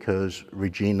you because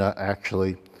Regina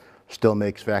actually still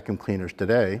makes vacuum cleaners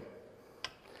today.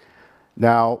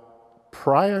 Now,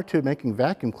 prior to making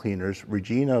vacuum cleaners,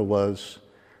 Regina was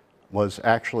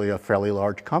actually a fairly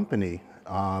large company.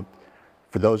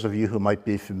 For those of you who might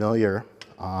be familiar,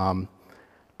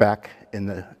 back in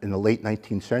the late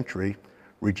 19th century,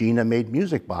 Regina made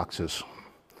music boxes.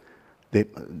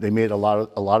 They made a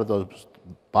lot of those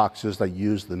boxes that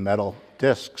used the metal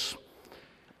discs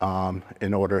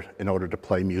in order to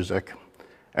play music,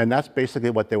 and that's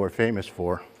basically what they were famous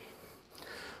for.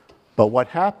 But what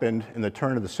happened in the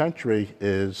turn of the century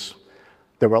is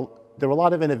there were a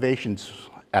lot of innovations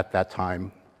at that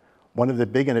time. One of the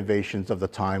big innovations of the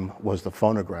time was the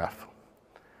phonograph.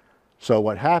 So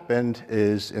what happened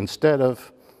is, instead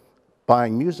of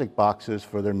buying music boxes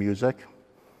for their music,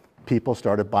 people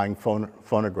started buying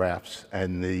phonographs,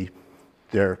 and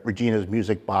Regina's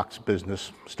music box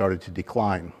business started to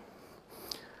decline.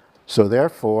 So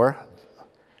therefore,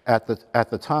 at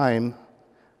the time,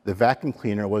 the vacuum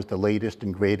cleaner was the latest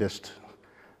and greatest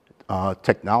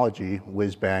technology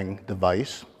whiz-bang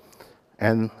device,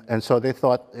 and so they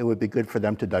thought it would be good for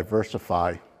them to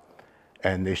diversify,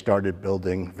 and they started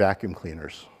building vacuum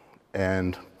cleaners.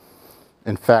 And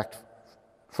in fact,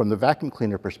 from the vacuum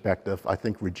cleaner perspective, I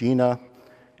think Regina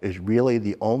is really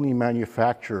the only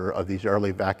manufacturer of these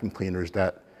early vacuum cleaners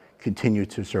that continue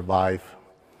to survive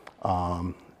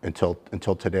until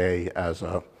today as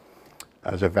a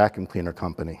vacuum cleaner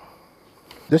company.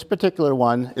 This particular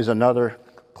one is another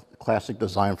classic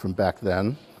design from back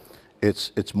then.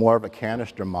 It's more of a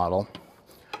canister model.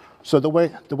 So the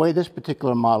way this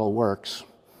particular model works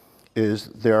is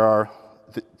there are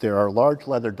large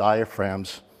leather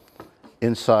diaphragms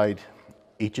inside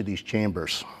each of these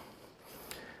chambers.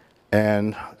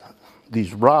 And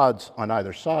these rods on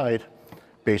either side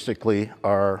basically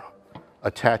are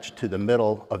attached to the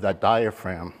middle of that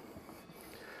diaphragm.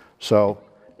 So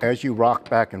as you rock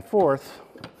back and forth,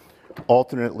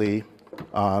 alternately,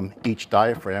 each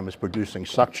diaphragm is producing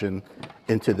suction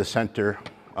into the center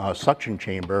suction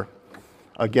chamber,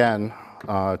 again,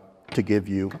 to give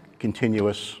you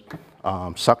continuous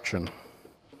suction.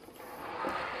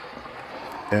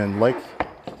 And like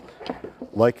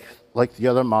the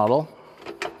other model,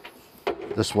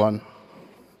 this one,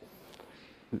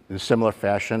 in a similar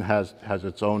fashion, has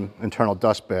its own internal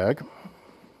dust bag.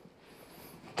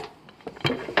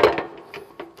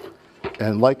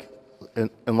 And like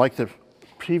the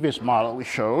previous model we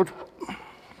showed,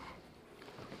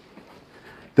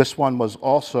 this one was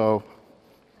also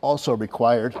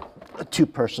required a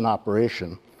two-person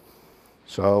operation.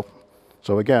 So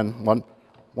again,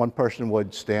 one person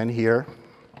would stand here,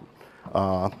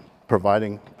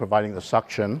 providing the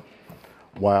suction,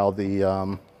 while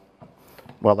the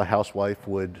housewife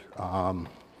would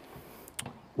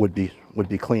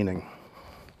be cleaning.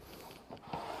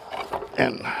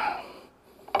 And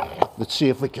let's see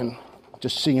if we can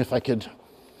see if I could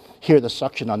hear the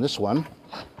suction on this one.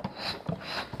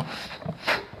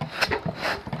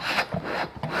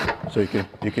 So you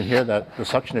can hear that the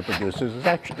suction it produces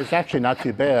is actually not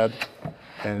too bad,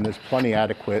 and is plenty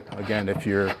adequate, again, if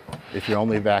you're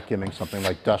only vacuuming something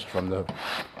like dust from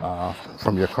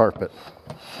your carpet.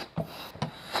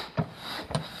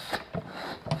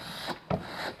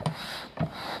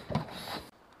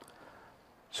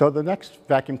 So the next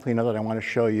vacuum cleaner that I want to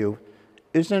show you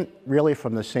isn't really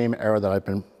from the same era that I've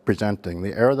been presenting.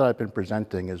 The era that I've been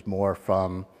presenting is more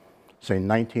from, say,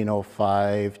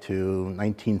 1905 to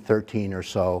 1913 or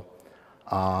so,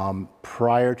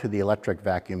 prior to the electric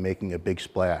vacuum making a big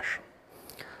splash.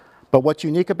 But what's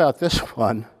unique about this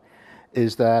one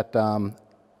is that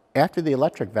after the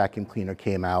electric vacuum cleaner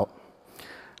came out,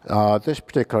 this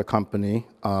particular company,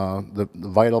 the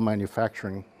Vital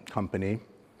Manufacturing Company,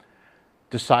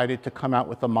 decided to come out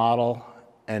with a model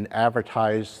and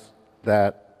advertise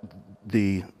that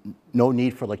the no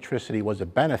need for electricity was a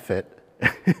benefit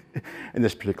in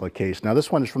this particular case. Now,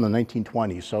 this one is from the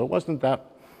 1920s, so it wasn't that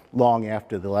long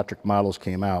after the electric models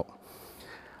came out.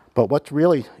 But what's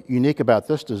really unique about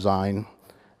this design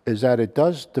is that it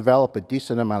does develop a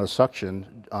decent amount of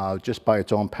suction just by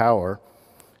its own power.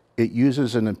 It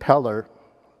uses an impeller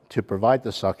to provide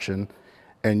the suction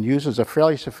and uses a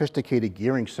fairly sophisticated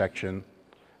gearing section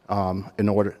in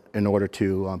order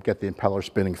to get the impeller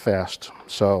spinning fast.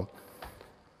 So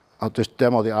I'll just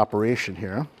demo the operation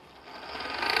here.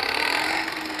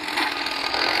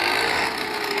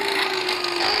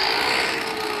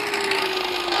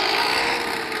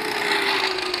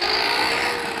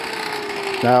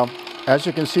 Now, as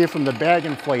you can see from the bag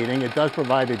inflating, it does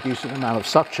provide a decent amount of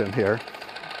suction here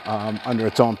under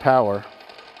its own power.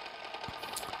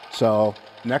 So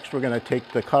next we're going to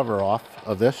take the cover off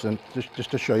of this and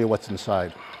just to show you what's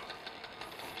inside.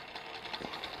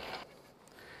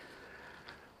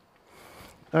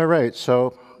 All right,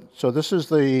 so this is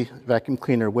the vacuum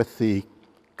cleaner with the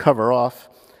cover off,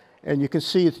 and you can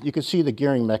see the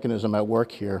gearing mechanism at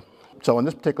work here. so on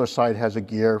this particular side has a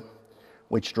gear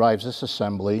which drives this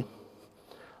assembly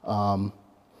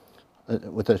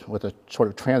with a sort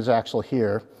of transaxle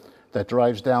here that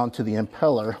drives down to the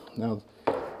impeller. Now,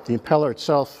 the impeller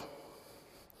itself,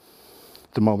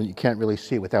 at the moment you can't really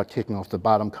see it without taking off the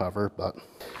bottom cover,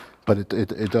 but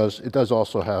it does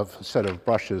also have a set of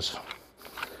brushes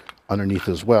underneath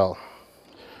as well.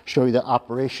 Show you the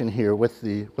operation here with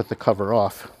the cover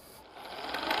off.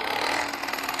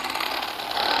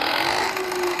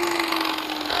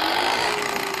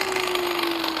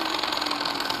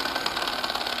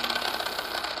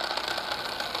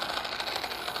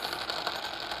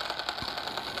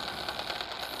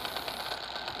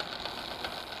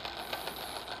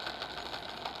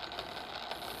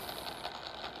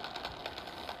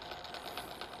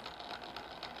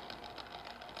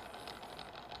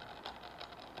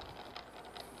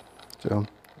 So,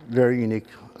 very unique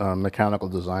mechanical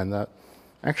design that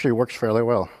actually works fairly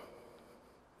well.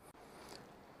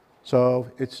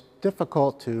 So, it's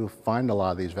difficult to find a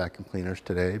lot of these vacuum cleaners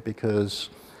today because,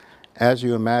 as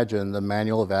you imagine, the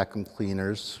manual vacuum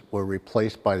cleaners were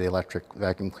replaced by the electric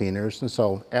vacuum cleaners, and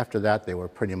so after that they were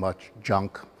pretty much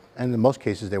junk, and in most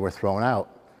cases they were thrown out.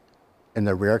 In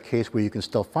the rare case where you can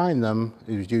still find them,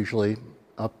 it was usually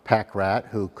a pack rat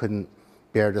who couldn't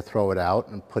bear to throw it out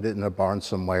and put it in a barn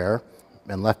somewhere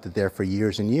and left it there for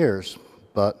years and years.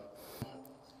 But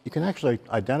you can actually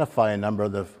identify a number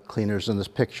of the cleaners in this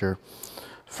picture.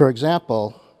 For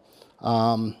example,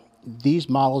 these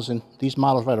models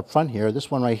right up front here, this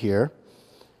one right here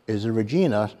is a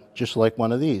Regina, just like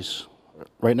one of these,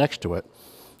 right next to it.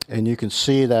 And you can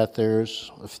see that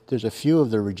there's a few of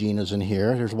the Reginas in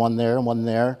here. There's one there,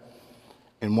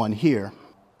 and one here.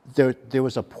 There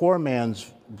was a poor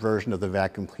man's version of the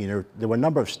vacuum cleaner. There were a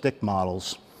number of stick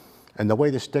models, and the way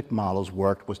the stick models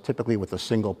worked was typically with a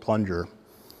single plunger,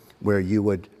 where you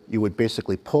would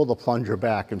basically pull the plunger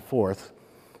back and forth.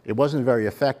 It wasn't very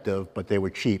effective, but they were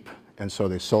cheap, and so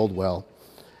they sold well.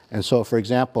 And so, for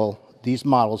example, these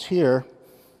models here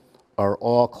are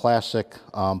all classic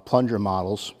plunger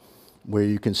models, where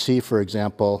you can see, for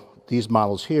example, these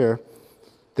models here,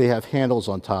 they have handles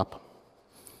on top.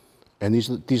 And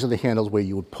these are the handles where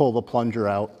you would pull the plunger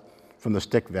out from the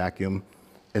stick vacuum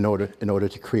in order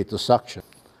to create the suction.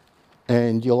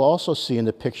 And you'll also see in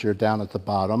the picture down at the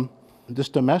bottom, this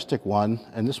domestic one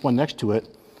and this one next to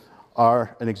it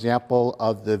are an example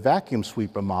of the vacuum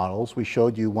sweeper models. We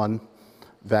showed you one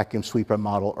vacuum sweeper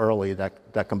model early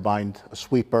that combined a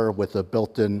sweeper with a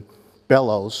built-in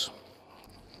bellows.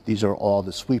 These are all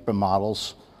the sweeper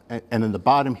models. And in the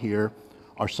bottom here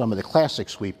are some of the classic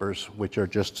sweepers, which are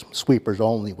just sweepers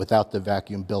only without the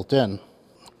vacuum built in.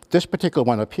 This particular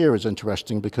one up here is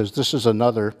interesting because this is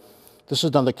another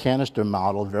canister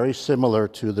model, very similar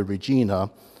to the Regina,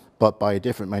 but by a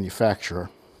different manufacturer,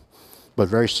 but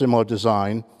very similar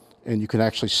design. And you can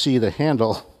actually see the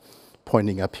handle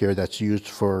pointing up here that's used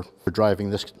for driving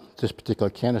this particular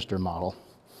canister model.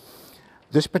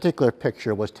 This particular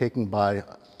picture was taken by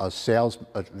a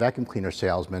vacuum cleaner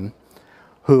salesman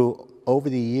who, over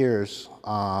the years,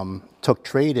 took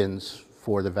trade-ins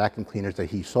for the vacuum cleaners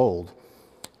that he sold.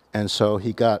 And so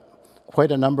he got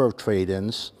quite a number of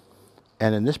trade-ins.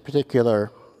 And in this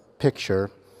particular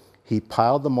picture, he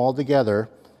piled them all together.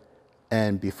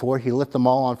 And before he lit them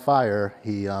all on fire,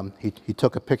 he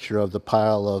took a picture of the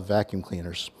pile of vacuum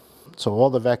cleaners. So all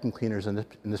the vacuum cleaners in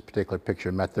this particular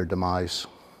picture met their demise.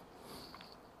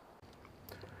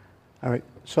 All right,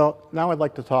 so now I'd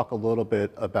like to talk a little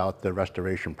bit about the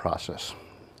restoration process.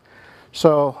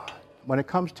 So when it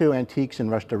comes to antiques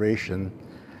and restoration,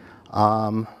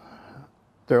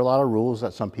 there are a lot of rules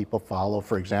that some people follow.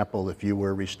 For example, if you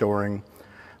were restoring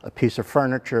a piece of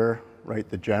furniture, right,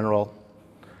 the general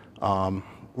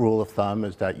rule of thumb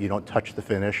is that you don't touch the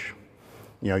finish.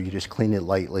 You just clean it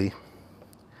lightly.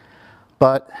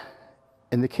 But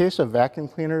in the case of vacuum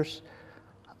cleaners,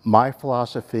 my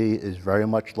philosophy is very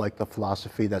much like the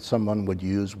philosophy that someone would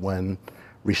use when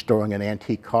restoring an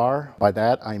antique car. By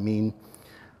that, I mean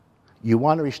you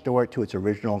want to restore it to its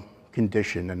original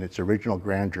condition and its original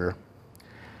grandeur.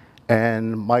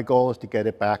 And my goal is to get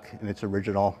it back in its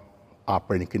original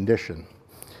operating condition.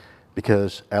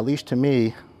 Because, at least to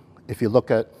me, if you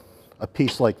look at a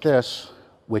piece like this,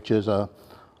 which is an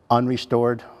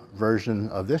unrestored version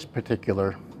of this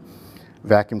particular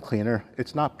vacuum cleaner,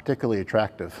 it's not particularly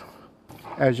attractive.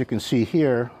 As you can see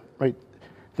here, right,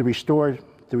 the restored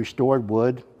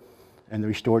wood and the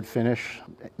restored finish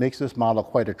makes this model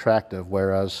quite attractive,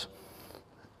 whereas,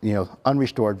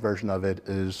 unrestored version of it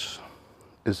is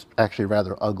actually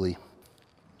rather ugly.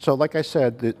 So, like I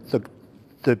said,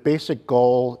 the basic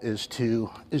goal is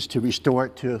to restore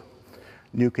it to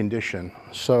new condition.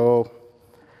 So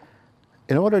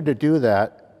in order to do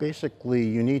that, basically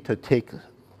you need to take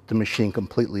the machine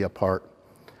completely apart.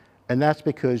 And that's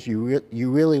because you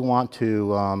really want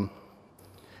to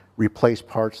replace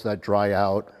parts that dry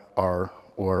out or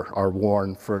are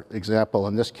worn. For example,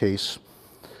 in this case,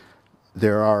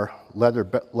 there are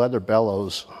leather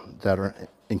bellows that are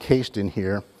encased in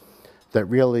here that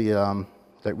really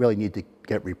need to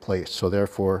get replaced. So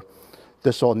therefore,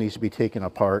 this all needs to be taken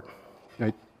apart.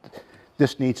 Right?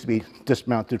 This needs to be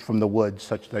dismounted from the wood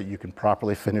such that you can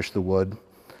properly finish the wood.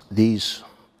 These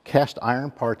cast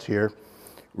iron parts here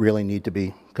really need to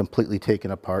be completely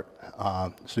taken apart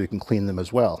so you can clean them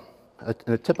as well.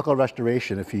 In a typical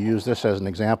restoration, if you use this as an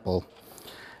example,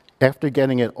 after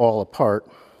getting it all apart,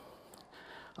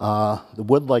 the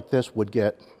wood like this would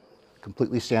get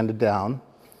completely sanded down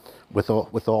with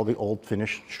all the old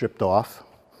finish stripped off,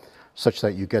 such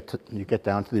that you get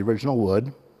down to the original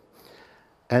wood,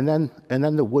 and then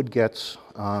the wood gets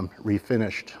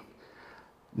refinished.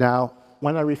 Now,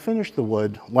 when I refinish the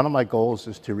wood, one of my goals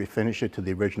is to refinish it to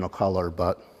the original color,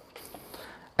 but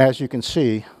as you can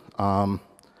see, from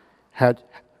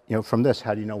this,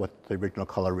 how do you know what the original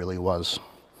color really was?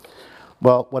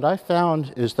 Well, what I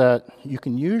found is that you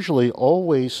can usually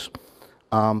always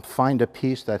find a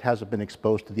piece that hasn't been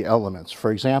exposed to the elements.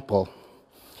 For example,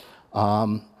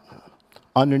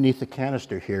 underneath the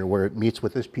canister here, where it meets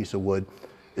with this piece of wood,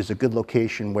 is a good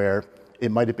location where it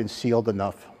might have been sealed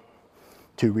enough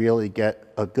to really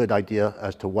get a good idea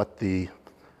as to what the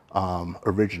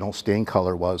original stain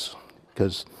color was,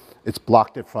 because it's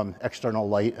blocked it from external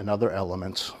light and other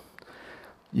elements.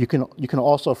 You can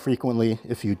also frequently,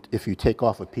 if you take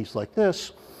off a piece like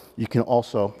this, you can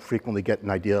also frequently get an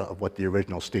idea of what the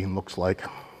original stain looks like.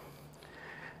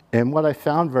 And what I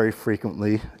found very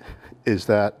frequently is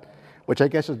that, which I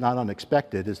guess is not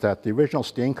unexpected, is that the original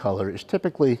stain color is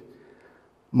typically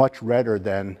much redder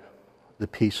than the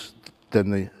piece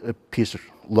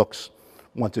looks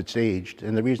once it's aged.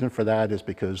 And the reason for that is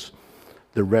because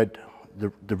the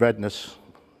redness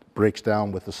breaks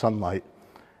down with the sunlight,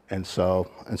 and so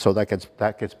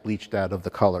that gets bleached out of the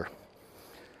color.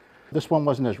 This one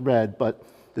wasn't as red, but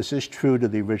this is true to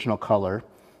the original color.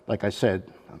 Like I said,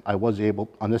 I was able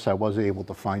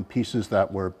to find pieces that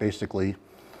were basically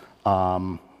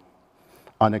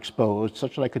unexposed,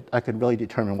 such that I could really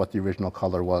determine what the original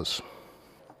color was.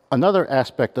 Another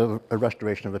aspect of a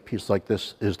restoration of a piece like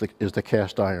this is the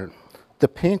cast iron. The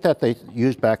paint that they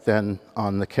used back then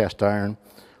on the cast iron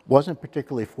wasn't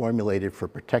particularly formulated for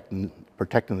protecting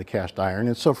the cast iron,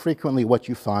 and so frequently what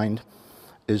you find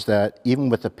is that even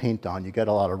with the paint on, you get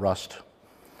a lot of rust,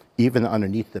 even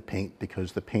underneath the paint,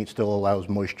 because the paint still allows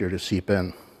moisture to seep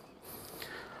in.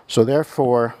 So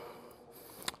therefore,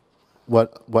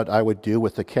 what I would do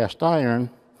with the cast iron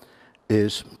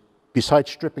is, besides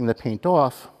stripping the paint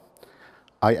off,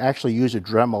 I actually use a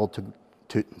Dremel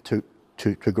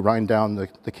to grind down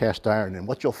the cast iron. And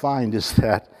what you'll find is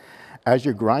that as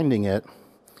you're grinding it,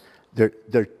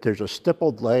 there's a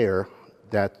stippled layer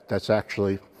that's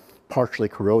actually partially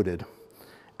corroded,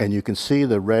 and you can see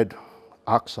the red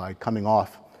oxide coming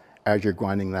off as you're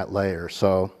grinding that layer.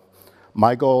 So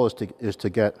my goal is to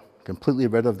get completely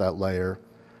rid of that layer,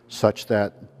 such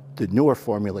that the newer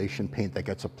formulation paint that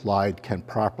gets applied can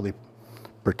properly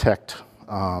protect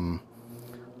the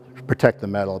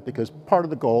metal, because part of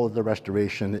the goal of the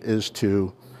restoration is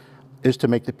to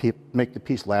make the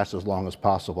piece last as long as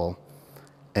possible.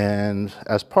 And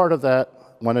as part of that,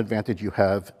 one advantage you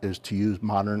have is to use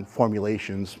modern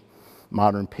formulations,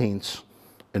 modern paints,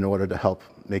 in order to help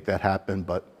make that happen,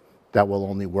 but that will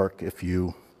only work if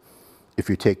you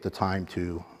take the time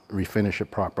to refinish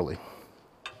it properly.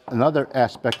 Another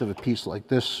aspect of a piece like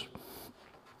this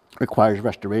requires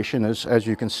restoration. As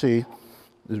you can see,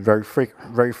 very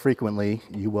frequently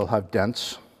you will have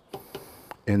dents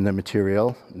in the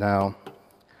material. Now,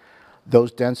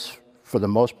 those dents, for the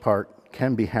most part,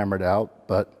 can be hammered out,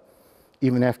 but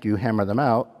even after you hammer them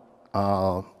out,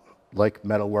 like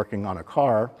metal working on a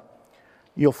car,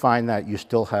 you'll find that you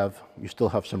still have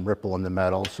some ripple in the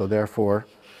metal. So therefore,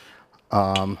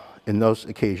 in those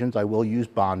occasions, I will use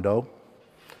Bondo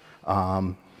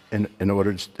in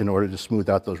order to smooth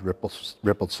out those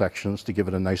rippled sections to give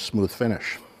it a nice smooth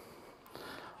finish.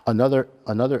 Another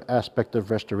aspect of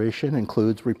restoration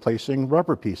includes replacing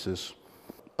rubber pieces.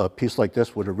 A piece like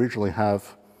this would originally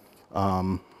have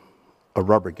a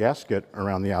rubber gasket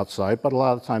around the outside, but a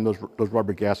lot of the time those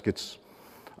rubber gaskets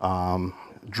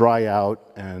dry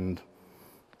out and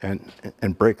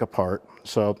break apart.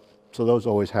 So those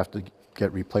always have to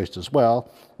get replaced as well.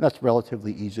 And that's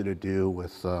relatively easy to do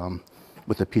with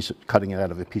cutting it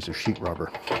out of a piece of sheet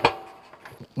rubber.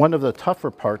 One of the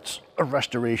tougher parts of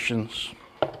restorations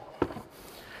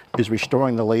is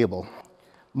restoring the label.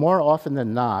 More often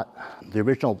than not, the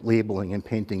original labeling and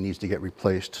painting needs to get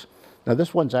replaced. Now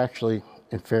this one's actually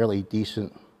in fairly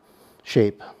decent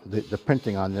shape, the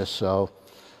printing on this, so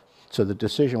the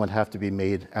decision would have to be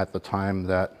made at the time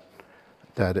that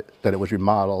it was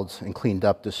remodeled and cleaned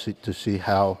up to see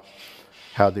how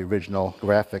the original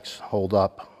graphics hold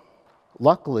up.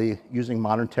 Luckily, using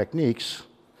modern techniques,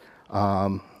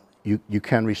 you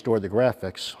can restore the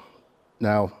graphics.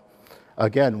 Now,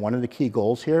 again, one of the key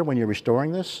goals here when you're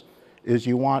restoring this is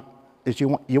you want these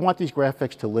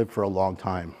graphics to live for a long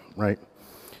time, right?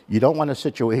 You don't want a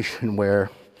situation where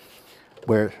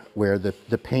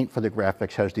the paint for the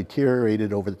graphics has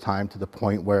deteriorated over the time to the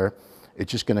point where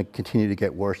it's just going to continue to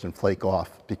get worse and flake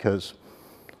off, because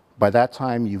by that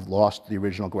time you've lost the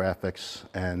original graphics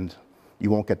and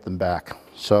you won't get them back.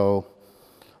 So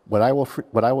what I will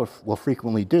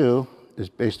frequently do is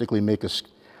basically make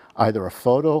either a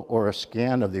photo or a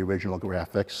scan of the original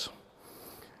graphics,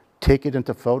 take it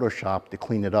into Photoshop to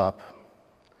clean it up,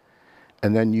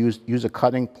 and then use a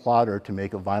cutting plotter to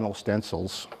make a vinyl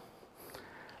stencils,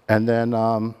 and then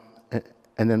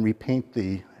repaint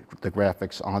the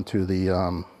graphics onto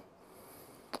the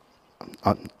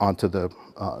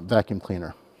vacuum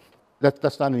cleaner.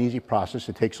 That's not an easy process.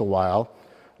 It takes a while.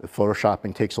 The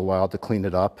photoshopping takes a while to clean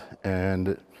it up, and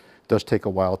it does take a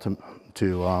while to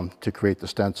create the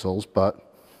stencils, but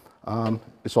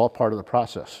it's all part of the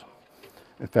process.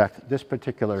 In fact, this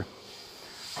particular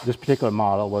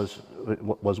model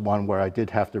was one where I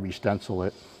did have to re-stencil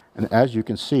it, and as you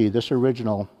can see, this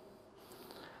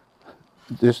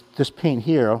paint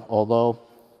here, although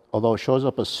it shows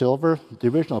up as silver, the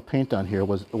original paint on here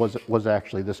was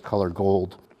actually this color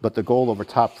gold, but the gold over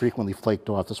top frequently flaked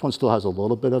off. This one still has a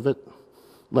little bit of it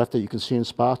left that you can see in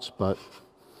spots, but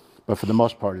for the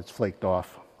most part, it's flaked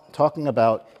off. Talking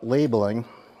about labeling,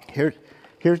 here's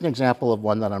an example of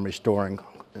one that I'm restoring.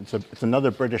 It's another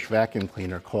British vacuum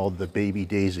cleaner called the Baby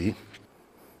Daisy.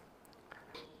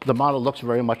 The model looks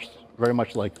very much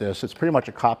like this. It's pretty much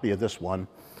a copy of this one,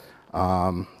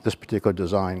 this particular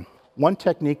design. One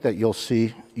technique that you'll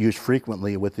see used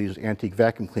frequently with these antique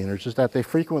vacuum cleaners is that they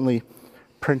frequently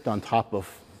print on top of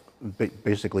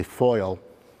basically foil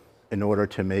in order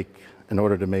to make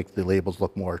the labels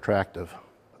look more attractive.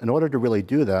 In order to really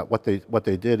do that, what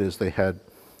they did is they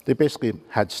basically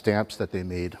had stamps that they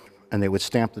made, and they would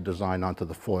stamp the design onto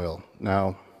the foil.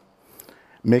 Now,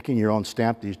 making your own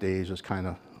stamp these days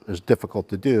is difficult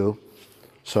to do.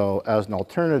 So as an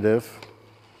alternative,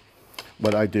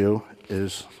 what I do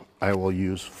is I will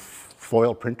use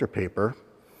foil printer paper,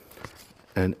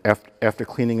 and after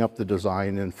cleaning up the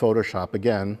design in Photoshop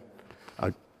again,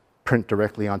 I print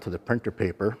directly onto the printer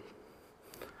paper,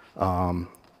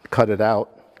 cut it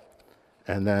out,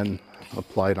 and then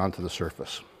apply it onto the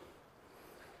surface.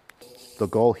 The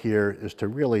goal here is to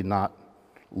really not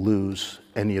lose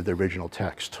any of the original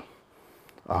text,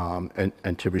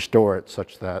 and to restore it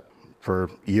such that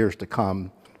for years to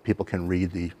come, people can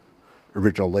read the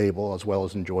original label as well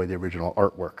as enjoy the original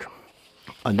artwork.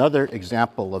 Another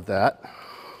example of that,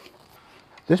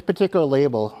 this particular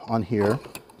label on here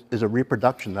is a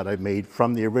reproduction that I've made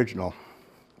from the original.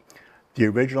 The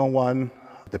original one,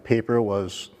 the paper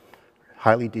was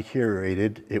highly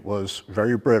deteriorated. It was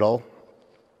very brittle,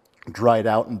 dried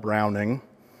out and browning.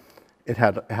 It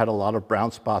had a lot of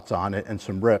brown spots on it and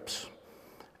some rips,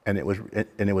 and it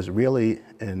was really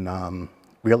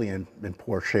in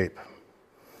poor shape.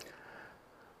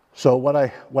 So what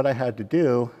I had to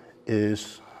do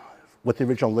is, with the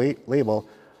original label,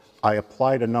 I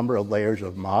applied a number of layers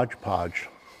of Mod Podge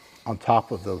on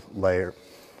top of the layer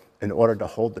in order to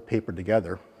hold the paper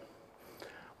together.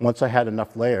 Once I had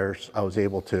enough layers, I was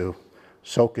able to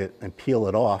soak it and peel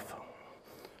it off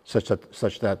such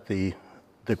that the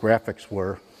graphics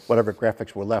whatever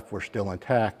graphics were left were still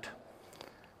intact.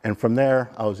 And from there,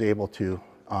 I was able to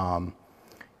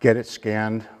get it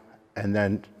scanned and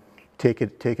then take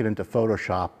it into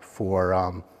Photoshop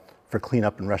for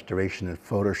cleanup and restoration in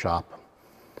Photoshop,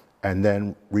 and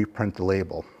then reprint the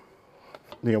label.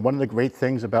 You know, one of the great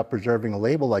things about preserving a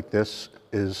label like this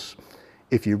is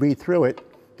if you read through it,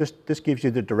 this gives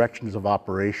you the directions of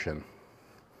operation.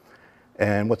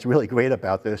 And what's really great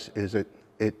about this is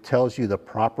it tells you the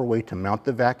proper way to mount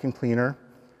the vacuum cleaner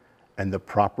and the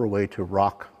proper way to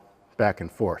rock back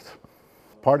and forth.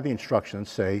 Part of the instructions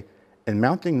say, in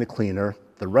mounting the cleaner,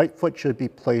 the right foot should be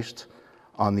placed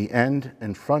on the end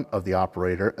in front of the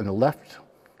operator and the left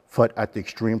foot at the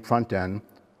extreme front end.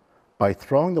 By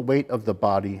throwing the weight of the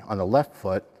body on the left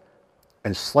foot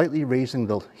and slightly raising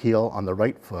the heel on the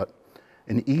right foot,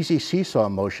 An easy seesaw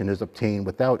motion is obtained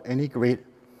without any great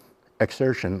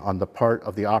exertion on the part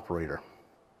of the operator.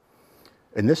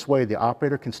 In this way, the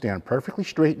operator can stand perfectly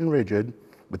straight and rigid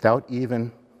without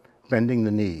even bending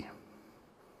the knee.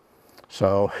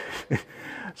 So,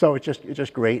 it's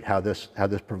just great how this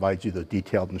provides you the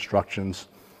detailed instructions,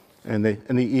 and they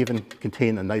even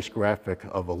contain a nice graphic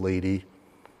of a lady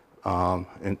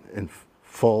in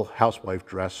full housewife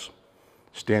dress,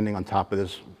 standing on top of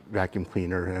this vacuum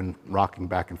cleaner and rocking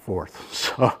back and forth.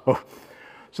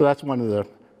 So that's one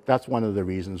of the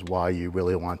reasons why you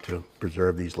really want to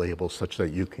preserve these labels, such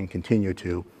that you can continue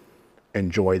to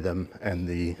enjoy them and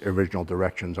the original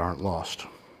directions aren't lost.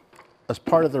 As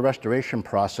part of the restoration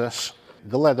process,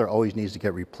 the leather always needs to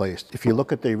get replaced. If you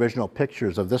look at the original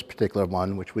pictures of this particular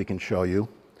one, which we can show you,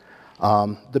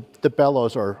 the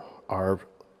bellows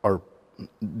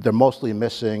they're mostly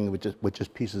missing, with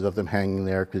just pieces of them hanging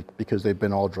there because they've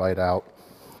been all dried out.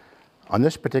 On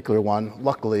this particular one,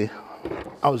 luckily,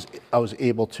 I was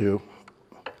able to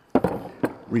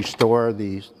restore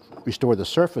the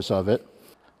surface of it.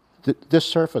 This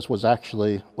surface was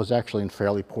actually in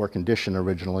fairly poor condition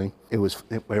originally. It was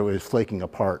flaking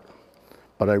apart,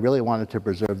 but I really wanted to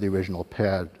preserve the original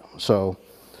pad. So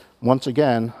once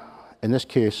again, in this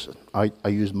case, I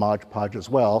used Mod Podge as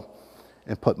well,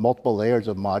 and put multiple layers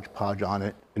of Mod Podge on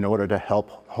it in order to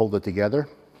help hold it together.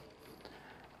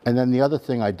 And then the other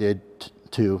thing I did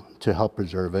to help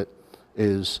preserve it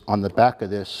is on the back of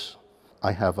this,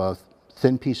 I have a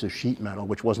thin piece of sheet metal,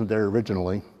 which wasn't there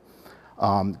originally,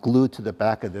 glued to the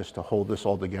back of this to hold this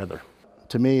all together.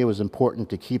 To me, it was important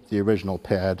to keep the original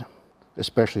pad,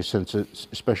 especially since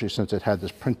it had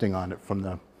this printing on it from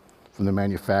the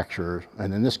manufacturer.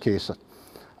 And in this case,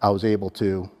 I was able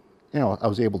to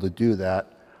do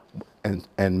that and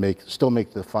still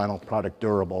make the final product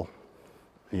durable,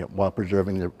 while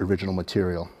preserving the original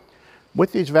material.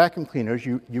 With these vacuum cleaners,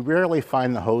 you rarely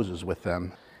find the hoses with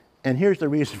them. And here's the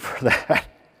reason for that.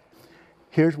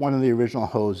 Here's one of the original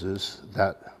hoses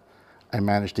that I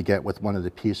managed to get with one of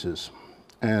the pieces.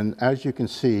 And as you can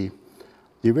see,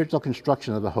 the original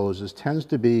construction of the hoses tends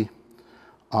to be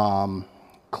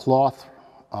cloth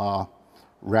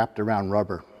wrapped around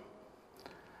rubber.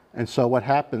 And so what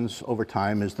happens over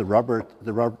time is the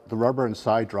rubber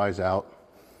inside dries out,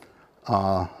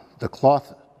 the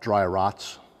cloth dry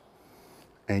rots,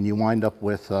 and you wind up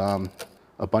with a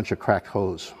bunch of cracked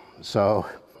hose. So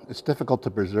it's difficult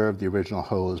to preserve the original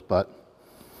hose, but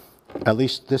at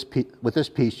least with this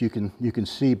piece, you can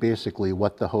see basically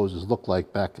what the hoses looked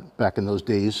like back in those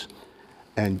days,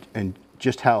 and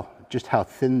just how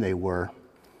thin they were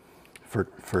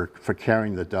for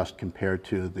carrying the dust compared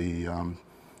to the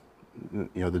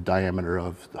the diameter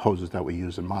of the hoses that we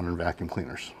use in modern vacuum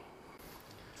cleaners.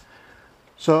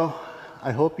 So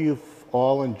I hope you've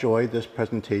all enjoyed this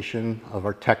presentation of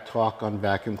our tech talk on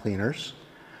vacuum cleaners.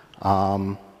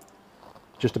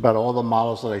 Just about all the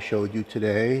models that I showed you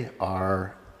today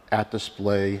are at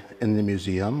display in the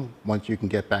museum, once you can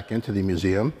get back into the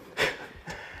museum.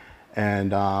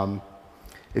 And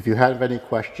if you have any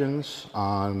questions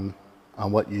on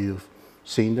what you've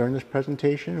seen during this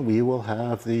presentation, we will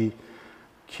have the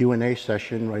Q&A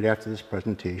session right after this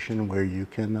presentation where you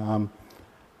can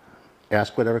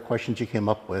ask whatever questions you came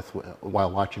up with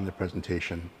while watching the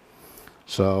presentation.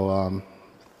 So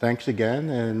thanks again,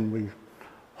 and we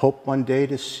hope one day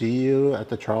to see you at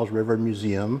the Charles River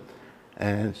Museum,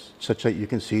 and such that you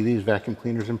can see these vacuum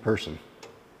cleaners in person.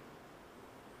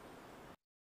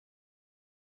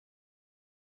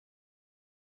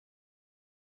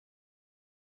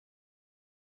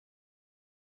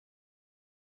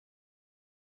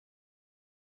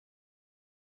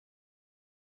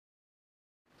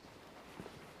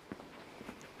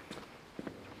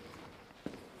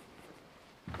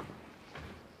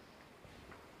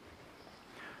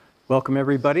 Welcome,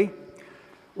 everybody.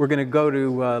 We're going to go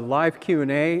to live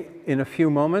Q&A in a few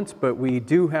moments, but we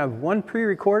do have one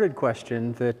pre-recorded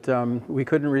question that we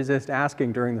couldn't resist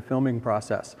asking during the filming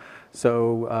process.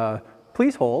 So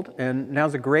please hold, and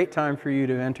now's a great time for you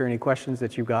to enter any questions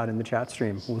that you've got in the chat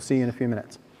stream. We'll see you in a few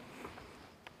minutes.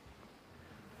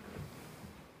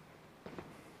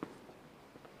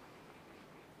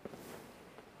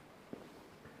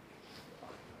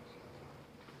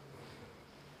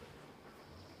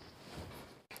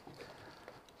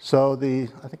 So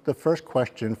I think the first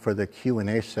question for the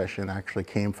Q&A session actually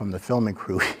came from the filming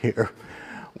crew here,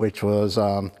 which was,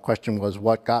 question was,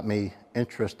 what got me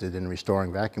interested in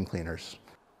restoring vacuum cleaners?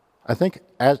 I think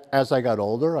as I got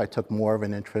older, I took more of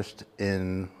an interest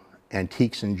in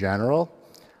antiques in general,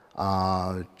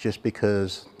 just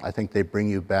because I think they bring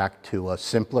you back to a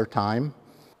simpler time.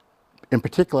 In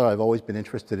particular, I've always been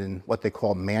interested in what they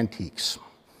call mantiques.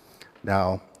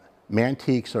 Now,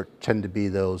 mantiques tend to be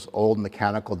those old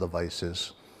mechanical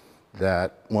devices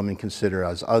that women consider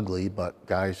as ugly, but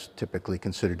guys typically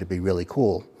consider to be really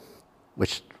cool,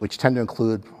 which tend to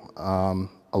include a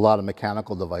lot of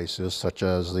mechanical devices, such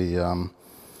as the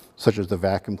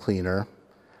vacuum cleaner.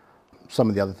 Some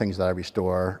of the other things that I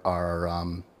restore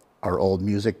are old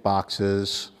music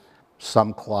boxes,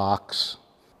 some clocks,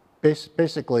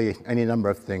 basically any number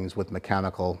of things with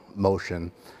mechanical motion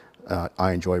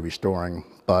I enjoy restoring.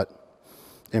 But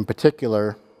in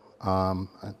particular, I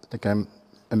think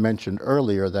I mentioned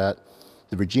earlier that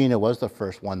the Regina was the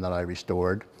first one that I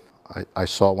restored. I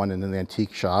saw one in an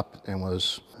antique shop and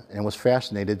was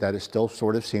fascinated that it still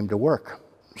sort of seemed to work.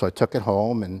 So I took it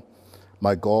home, and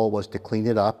my goal was to clean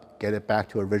it up, get it back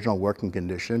to original working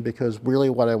condition, because really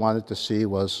what I wanted to see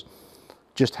was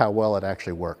just how well it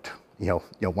actually worked.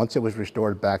 Once it was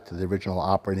restored back to the original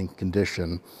operating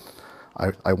condition,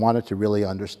 I wanted to really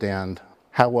understand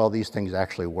how well these things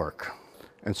actually work.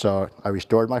 And so I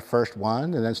restored my first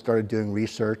one and then started doing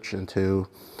research into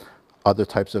other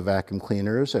types of vacuum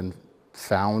cleaners and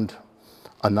found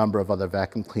a number of other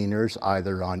vacuum cleaners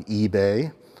either on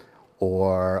eBay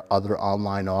or other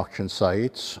online auction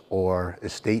sites or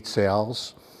estate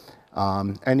sales,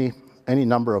 any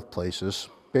number of places.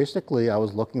 Basically, I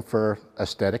was looking for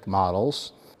aesthetic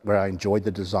models where I enjoyed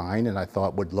the design and I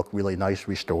thought would look really nice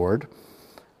restored.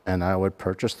 And I would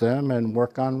purchase them and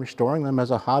work on restoring them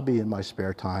as a hobby in my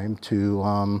spare time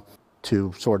to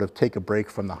sort of take a break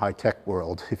from the high-tech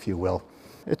world, if you will.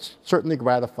 It's certainly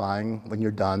gratifying when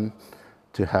you're done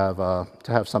to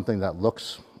have something that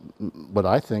looks what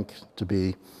I think to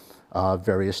be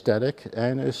very aesthetic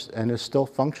and is still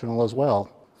functional as well.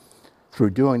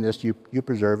 Through doing this, you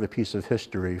preserve a piece of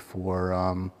history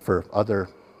for other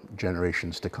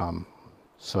generations to come.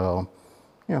 So,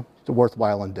 it's a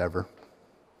worthwhile endeavor.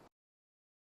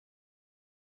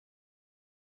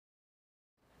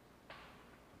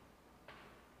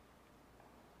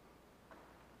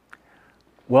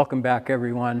 Welcome back,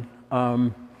 everyone.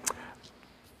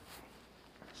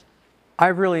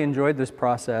 I've really enjoyed this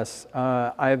process.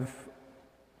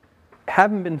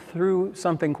 Haven't been through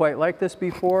something quite like this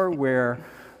before, where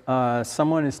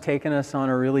someone has taken us on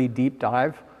a really deep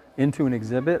dive into an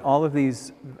exhibit.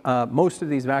 Most of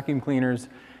these vacuum cleaners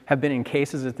have been in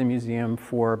cases at the museum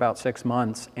for about 6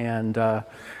 months, and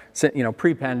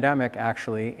pre-pandemic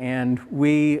actually. And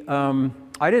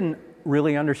I didn't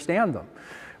really understand them,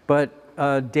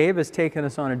 but Dave has taken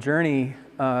us on a journey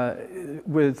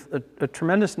with a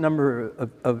tremendous number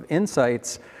of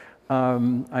insights.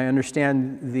 I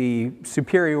understand the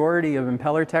superiority of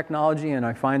impeller technology, and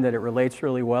I find that it relates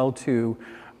really well to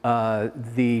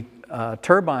the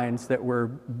turbines that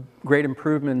were great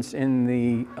improvements in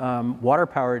the water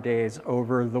power days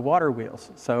over the water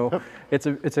wheels. So it's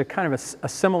a kind of a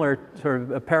similar sort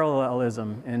of a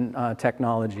parallelism in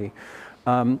technology.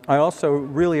 I also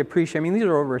really appreciate, these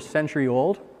are over a century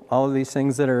old, all of these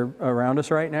things that are around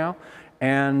us right now.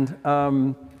 And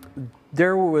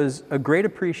there was a great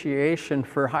appreciation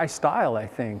for high style, I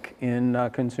think, in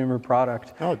consumer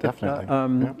product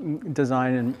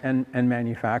design and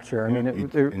manufacture.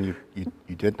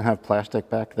 You didn't have plastic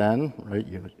back then, right?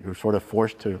 You were sort of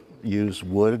forced to use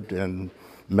wood and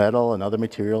metal and other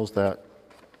materials that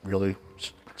really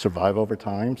survive over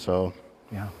time. So,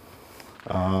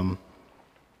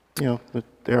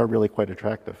 they are really quite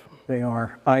attractive. They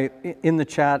are. In the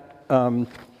chat,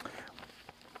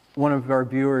 one of our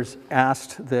viewers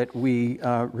asked that we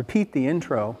repeat the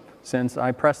intro, since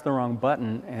I pressed the wrong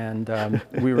button and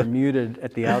we were muted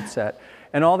at the outset.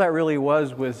 And all that really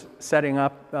was setting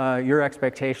up your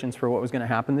expectations for what was going to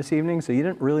happen this evening. So you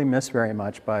didn't really miss very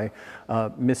much by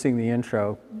missing the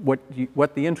intro.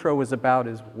 What the intro was about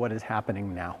is what is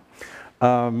happening now.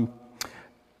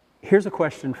 Here's a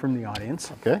question from the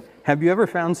audience. Okay. Have you ever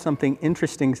found something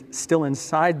interesting still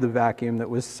inside the vacuum that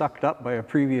was sucked up by a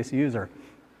previous user?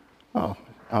 Oh,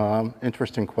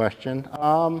 interesting question.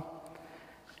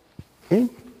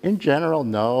 In general,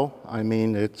 no. I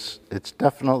think it's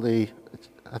definitely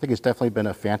been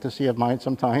a fantasy of mine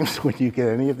sometimes when you get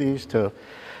any of these to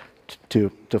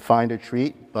find a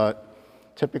treat. But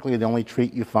typically, the only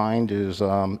treat you find is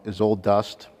old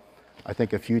dust. I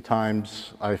think a few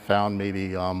times I found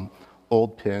maybe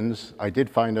old pins. I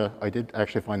did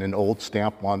actually find an old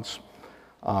stamp once.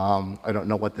 I don't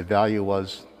know what the value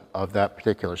was of that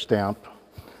particular stamp,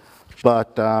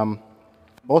 but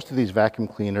most of these vacuum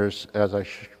cleaners, as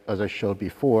I showed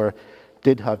before,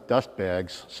 did have dust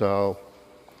bags. So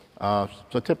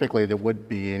So typically there wouldn't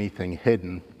be anything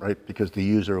hidden, right? Because the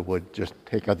user would just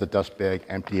take out the dust bag,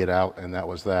 empty it out, and that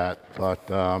was that.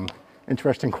 But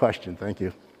interesting question, thank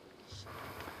you.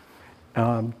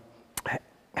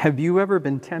 Have you ever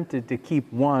been tempted to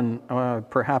keep one,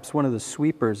 perhaps one of the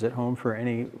sweepers at home for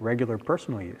any regular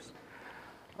personal use?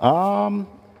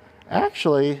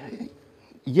 Actually,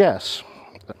 yes.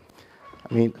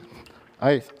 I mean,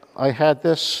 I had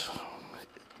this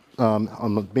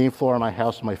on the main floor of my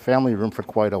house in my family room for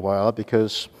quite a while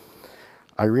because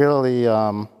I really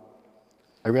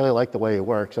like the way it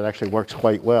works. It actually works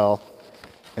quite well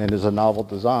and is a novel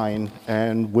design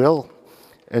and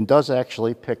does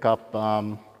actually pick up,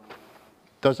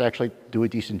 does actually do a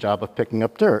decent job of picking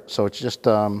up dirt. So it's just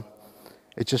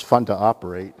fun to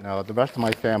operate. Now, the rest of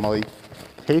my family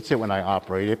hates it when I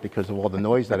operate it because of all the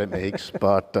noise that it makes,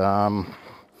 but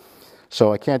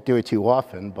so I can't do it too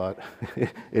often, but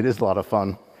it is a lot of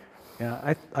fun.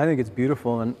 Yeah, I think it's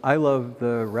beautiful, and I love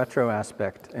the retro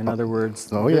aspect. In other words,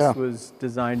 Oh, this yeah. was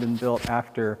designed and built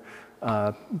after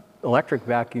electric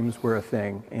vacuums were a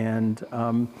thing, and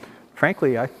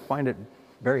frankly, I find it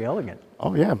very elegant.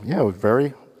 Oh yeah, yeah, it was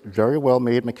very, very well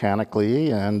made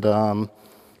mechanically, and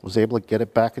was able to get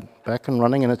it back and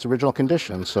running in its original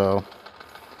condition. So,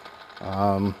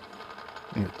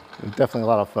 definitely a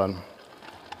lot of fun.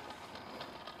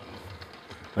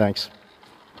 Thanks.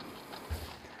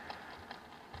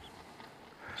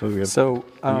 So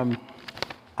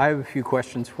I have a few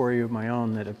questions for you of my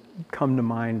own that have come to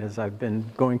mind as I've been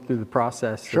going through the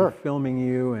process Sure. of filming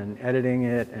you and editing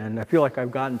it, and I feel like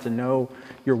I've gotten to know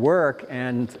your work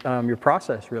and your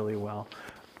process really well.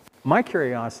 My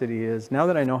curiosity is, now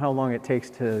that I know how long it takes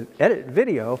to edit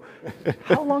video,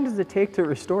 how long does it take to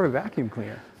restore a vacuum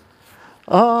cleaner?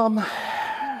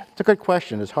 It's a good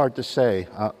question. It's hard to say.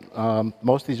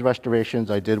 Most of these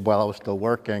restorations I did while I was still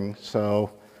working,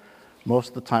 so most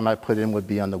of the time I put in would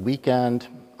be on the weekend.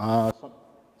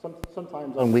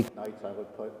 Sometimes on weeknights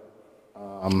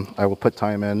I would put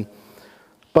time in,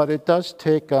 but it does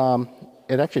take.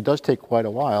 It actually does take quite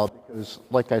a while because,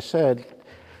 like I said,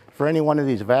 for any one of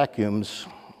these vacuums,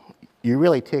 you're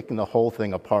really taking the whole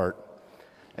thing apart,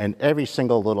 and every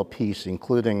single little piece,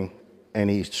 including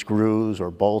any screws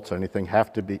or bolts or anything,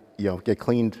 have to be, get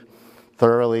cleaned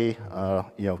thoroughly,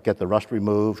 get the rust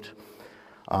removed.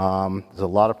 There's a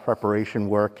lot of preparation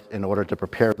work in order to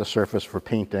prepare the surface for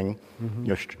painting.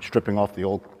 Mm-hmm. Stripping off the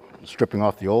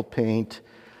old paint,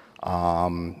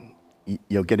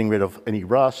 getting rid of any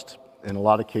rust. In a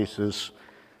lot of cases,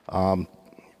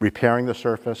 repairing the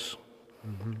surface,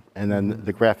 mm-hmm. and then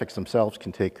the graphics themselves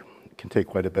can take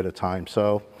quite a bit of time.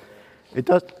 So it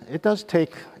does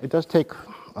take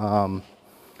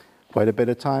quite a bit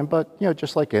of time. But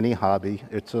just like any hobby,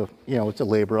 it's a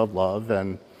labor of love,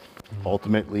 and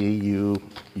ultimately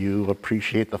you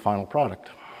appreciate the final product.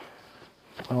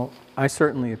 Well, I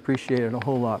certainly appreciate it a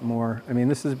whole lot more. I mean,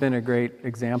 this has been a great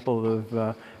example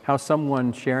of how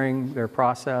someone sharing their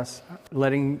process,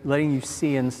 letting you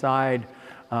see inside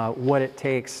what it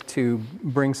takes to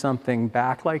bring something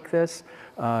back like this.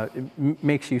 It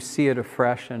makes you see it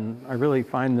afresh, and I really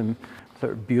find them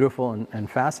sort of beautiful and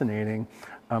fascinating.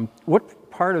 What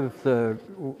part of the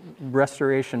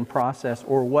restoration process,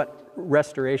 or what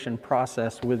restoration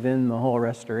process within the whole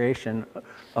restoration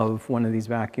of one of these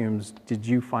vacuums did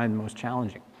you find most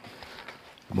challenging?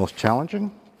 Most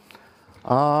challenging?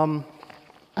 I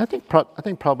think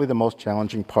probably the most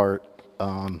challenging part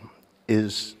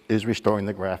is restoring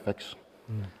the graphics,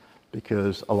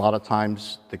 because a lot of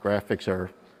times the graphics are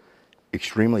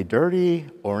extremely dirty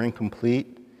or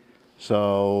incomplete,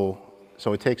 so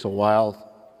it takes a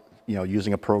while,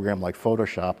 using a program like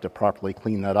Photoshop to properly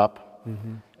clean that up.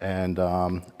 Mm-hmm.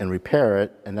 and repair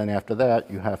it, and then after that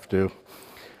you have to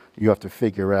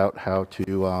figure out how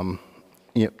to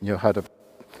how to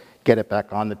get it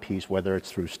back on the piece, whether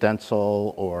it's through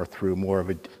stencil or through more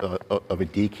of a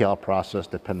decal process,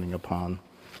 depending upon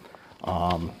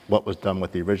what was done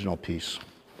with the original piece.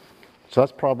 So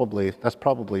that's probably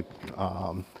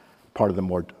part of the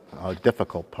more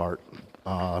difficult part.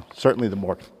 Certainly the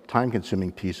more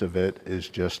time-consuming piece of it is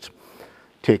just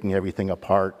taking everything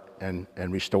apart and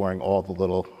restoring all the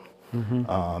little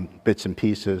bits and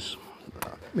pieces.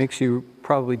 Makes you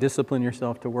probably discipline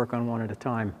yourself to work on one at a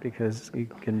time, because you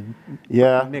can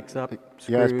mix up screws.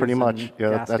 Yeah, it's pretty much,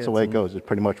 that's the way it and goes. It's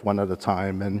pretty much one at a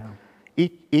time, and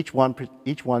each one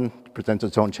presents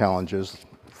its own challenges.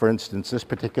 For instance, this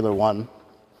particular one,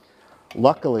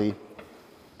 luckily,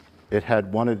 it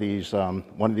had one of these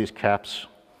caps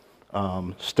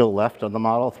still left on the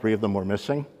model. 3 of them were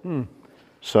missing.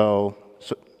 So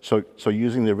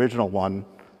using the original one,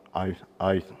 I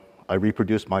I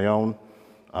reproduced my own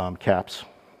caps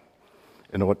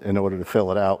in order to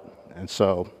fill it out. And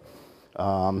so,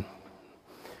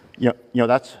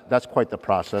 that's quite the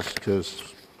process, because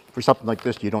for something like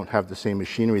this, you don't have the same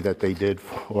machinery that they did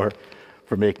for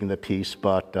making the piece,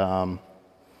 but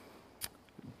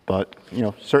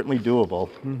certainly doable.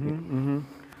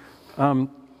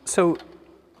 So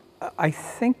I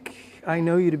think I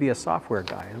know you to be a software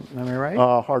guy, am I right?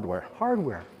 Hardware.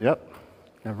 Hardware. Yep.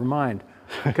 Never mind,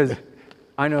 because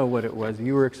I know what it was.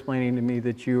 You were explaining to me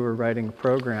that you were writing a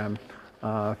program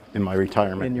In my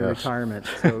retirement, in your yes. retirement,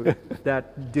 so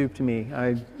that duped me.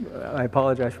 I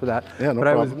apologize for that. Yeah, no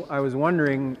but problem. I was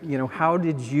wondering, how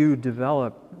did you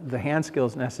develop the hand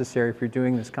skills necessary for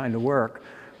doing this kind of work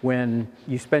when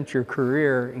you spent your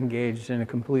career engaged in a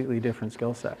completely different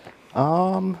skill set?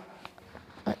 I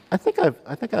think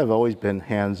I've always been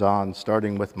hands-on,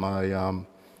 starting with my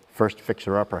first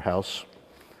fixer-upper house,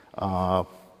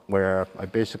 where I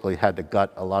basically had to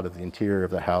gut a lot of the interior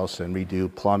of the house and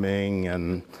redo plumbing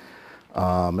and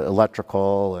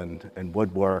electrical and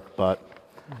woodwork. But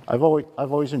I've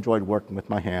always enjoyed working with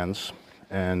my hands,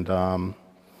 and I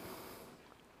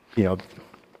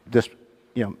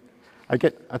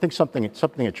think something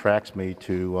attracts me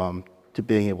to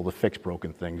being able to fix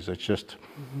broken things. It's just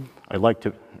I like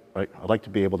to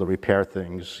be able to repair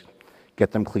things,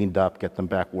 get them cleaned up, get them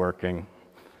back working.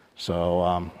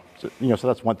 So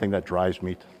that's one thing that drives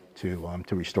me to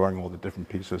restoring all the different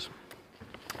pieces.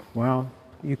 Well,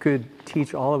 you could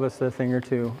teach all of us a thing or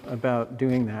two about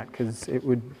doing that, because it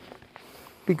would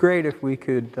be great if we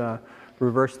could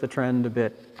reverse the trend a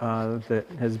bit that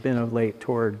has been of late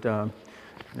toward a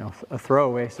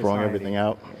throwaway society. Throwing everything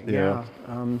out. Yeah.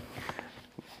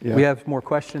 Yeah. We have more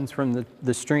questions from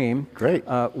the stream. Great.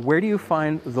 Where do you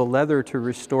find the leather to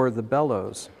restore the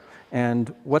bellows?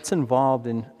 And what's involved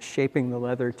in shaping the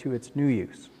leather to its new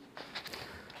use?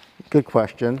 Good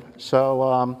question.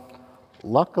 So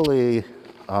luckily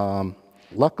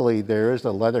there is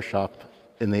a leather shop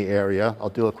in the area. I'll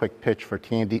do a quick pitch for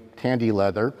Tandy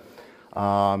Leather.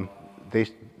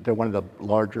 They're one of the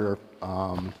larger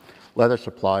leather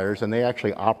suppliers, and they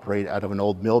actually operate out of an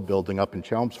old mill building up in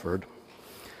Chelmsford.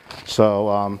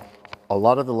 So a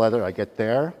lot of the leather I get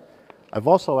there. I've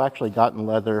also actually gotten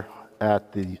leather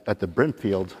at the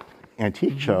Brimfield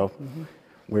Antique Show,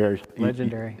 where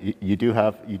legendary. You do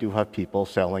have people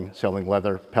selling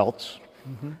leather pelts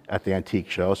at the antique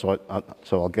show. So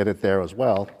I'll get it there as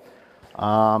well.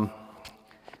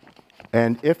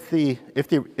 And if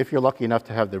you're lucky enough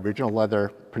to have the original leather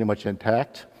pretty much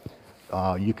intact,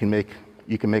 you can make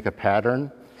a pattern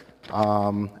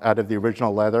out of the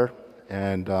original leather,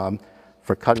 and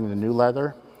for cutting the new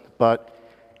leather. But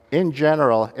in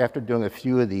general, after doing a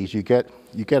few of these, you get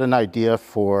an idea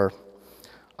for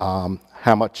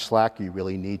how much slack you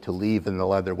really need to leave in the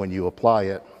leather when you apply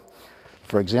it.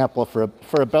 For example, for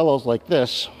a bellows like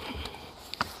this,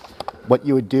 what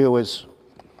you would do is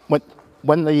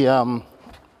when the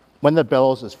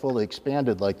bellows is fully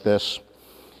expanded like this,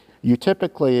 you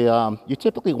typically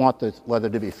want the leather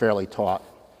to be fairly taut.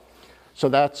 So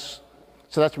that's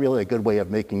really a good way of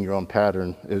making your own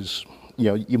pattern. Is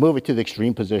you move it to the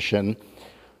extreme position.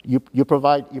 You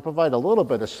provide a little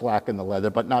bit of slack in the leather,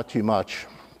 but not too much.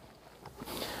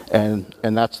 And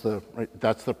that's the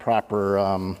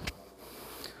proper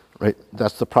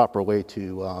that's the proper way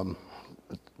to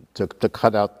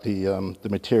cut out the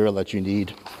material that you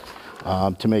need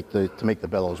to make the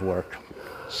bellows work.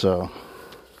 So.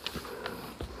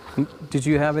 Did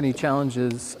you have any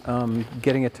challenges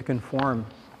getting it to conform,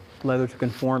 leather to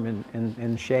conform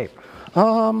in shape?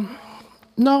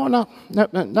 No,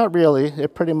 not really.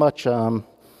 It pretty much, it'll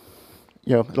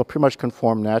pretty much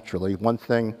conform naturally. One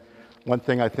thing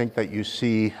I think that you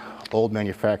see old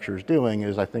manufacturers doing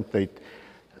is I think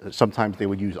sometimes they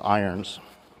would use irons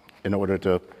in order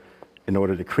to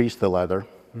crease the leather,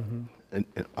 in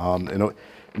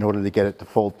order to get it to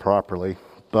fold properly.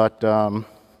 But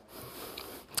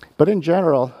in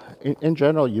general,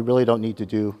 you really don't need to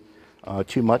do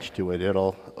too much to it.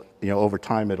 It'll, over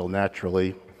time, it'll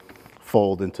naturally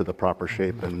fold into the proper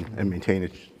shape and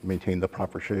maintain the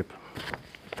proper shape.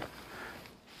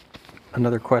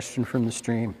 Another question from the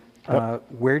stream. Yep.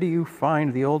 Where do you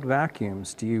find the old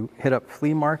vacuums? Do you hit up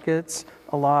flea markets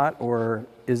a lot, or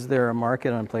is there a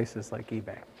market on places like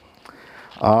eBay?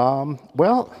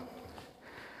 Well,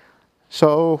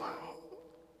 so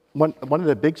one of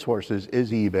the big sources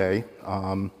is eBay.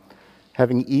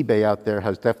 Having eBay out there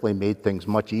has definitely made things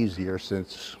much easier,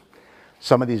 since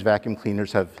some of these vacuum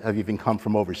cleaners have even come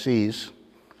from overseas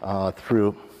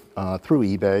through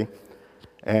eBay.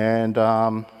 And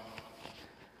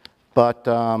but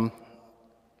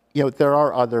you know, there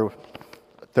are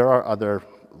other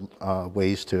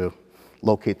ways to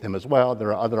locate them as well. There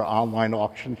are other online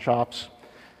auction shops.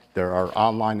 There are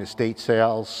online estate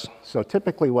sales. So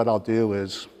typically what I'll do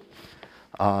is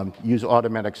use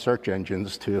automatic search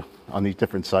engines on these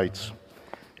different sites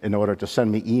in order to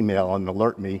send me email and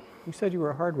alert me. You said you were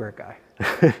a hardware guy.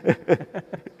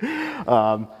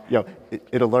 You know,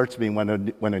 it alerts me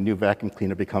when a new vacuum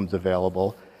cleaner becomes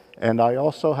available. And I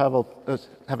also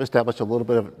have established a little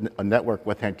bit of a network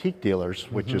with antique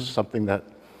dealers, which is something that's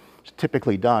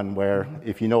typically done where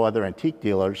if you know other antique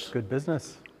dealers, Good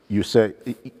business. you say,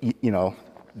 you know,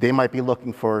 they might be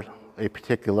looking for a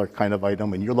particular kind of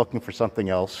item and you're looking for something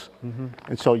else.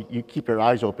 And so you keep your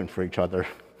eyes open for each other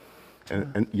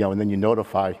and you know, and then you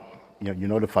notify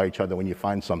each other when you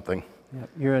find something. Yeah,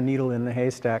 you're a needle in the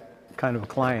haystack kind of a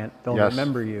client. They'll Yes.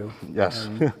 remember you. Yes.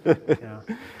 And, yeah,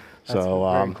 that's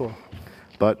very cool.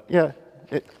 But yeah,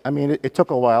 it took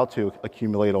a while to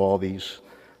accumulate all these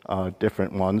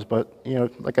different ones. But you know,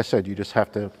 like I said, you just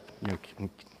have to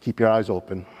keep your eyes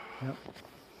open. Yep.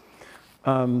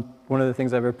 One of the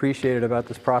things I've appreciated about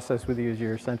this process with you is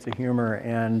your sense of humor,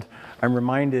 and I'm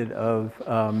reminded of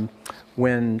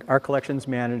when our collections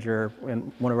manager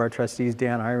and one of our trustees,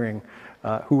 Dan Eyring,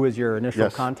 who was your initial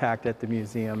Yes. contact at the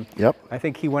museum. Yep. I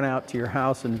think he went out to your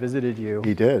house and visited you.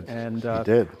 He did. And he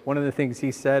did. one of the things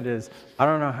he said is, I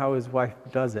don't know how his wife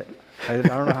does it. I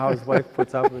don't know how his wife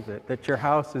puts up with it. That your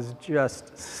house is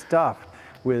just stuffed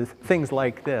with things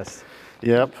like this.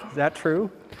 Yep. Is that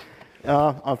true?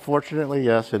 Unfortunately,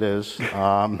 yes, it is.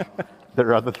 There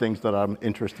are other things that I'm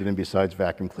interested in besides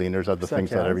vacuum cleaners, other Such things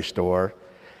that I as? restore.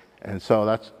 And so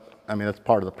that's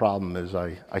part of the problem is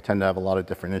I tend to have a lot of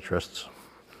different interests.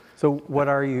 So what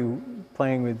are you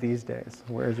playing with these days?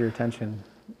 Where's your attention?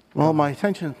 Well, my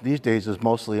attention these days is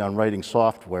mostly on writing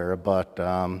software, but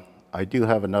I do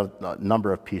have a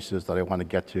number of pieces that I want to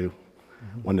get to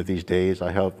one of these days.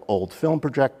 I have old film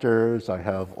projectors, I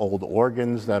have old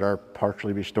organs that are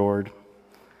partially restored.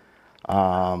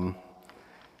 And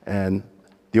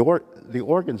the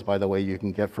organs, by the way, you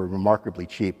can get for remarkably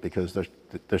cheap because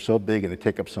they're so big and they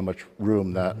take up so much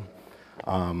room that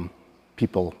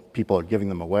people are giving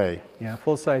them away. Yeah,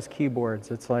 full-size keyboards.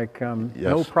 It's like no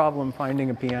Yes. problem finding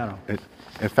a piano.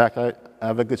 In fact, I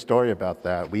have a good story about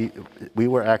that. We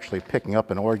were actually picking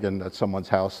up an organ at someone's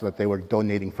house that they were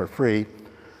donating for free.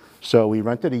 So we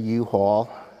rented a U-Haul,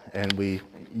 and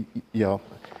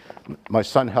my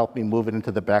son helped me move it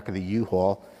into the back of the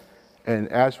U-Haul. And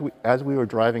as we were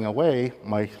driving away,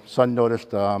 my son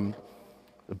noticed a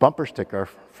bumper sticker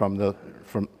on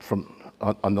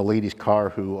the lady's car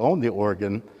who owned the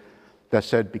organ that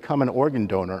said, "Become an organ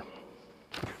donor."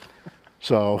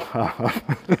 So,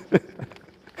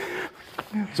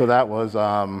 so that was.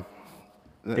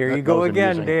 There you go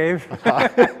again, amusing. Dave.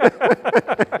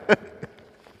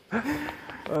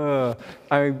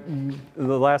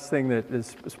 The last thing that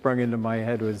has sprung into my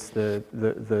head was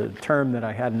the term that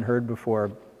I hadn't heard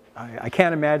before. I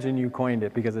can't imagine you coined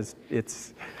it because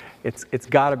it's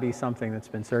got to be something that's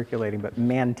been circulating. But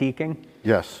mantiquing.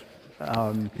 Yes.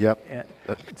 Yep.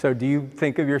 So, do you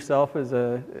think of yourself as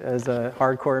a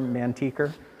hardcore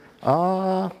mantiquer?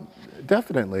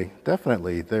 Definitely.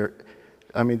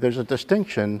 There's a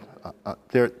distinction.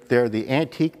 They're the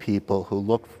antique people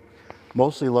who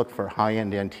mostly look for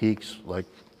high-end antiques like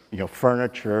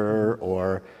furniture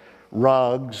or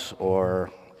rugs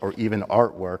or even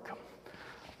artwork.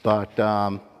 But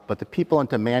the people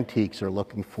into mantiques are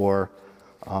looking for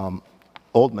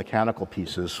old mechanical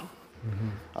pieces.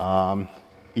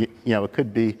 It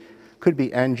could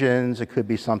be engines. It could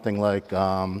be something like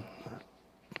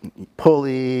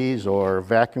pulleys or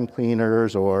vacuum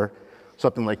cleaners or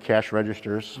something like cash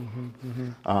registers.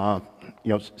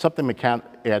 Something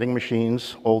adding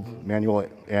machines, old manual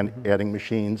adding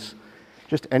machines,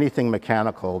 just anything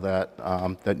mechanical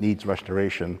that needs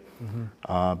restoration,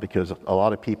 because a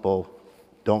lot of people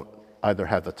don't either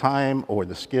have the time or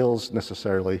the skills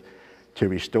necessarily to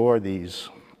restore these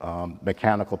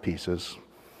mechanical pieces.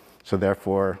 So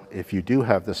therefore, if you do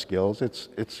have the skills,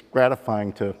 it's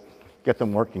gratifying to get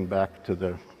them working back to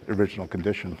the original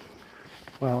condition.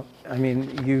 Well,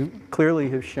 you clearly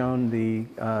have shown the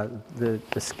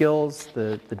skills,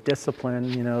 the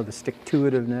discipline, the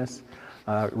stick-to-itiveness,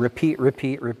 repeat.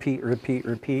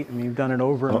 You've done it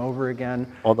over and over again.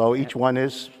 Although each one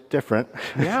is different.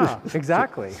 Yeah,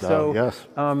 exactly. So yes.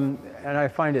 And I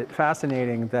find it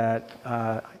fascinating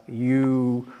that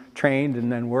you trained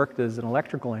and then worked as an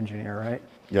electrical engineer, right?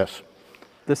 Yes.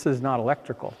 This is not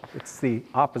electrical. It's the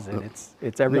opposite.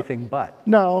 It's everything but.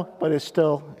 No, but it's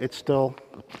still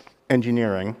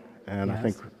engineering, And I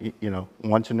think, Yes. you know,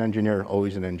 once an engineer,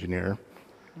 always an engineer.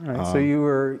 All right, so you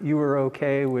were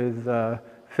okay with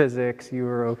physics, you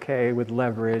were okay with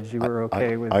leverage, you were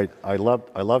okay with I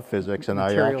love physics, and I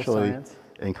material actually, science?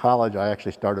 in college, I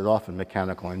actually started off in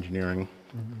mechanical engineering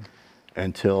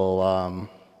until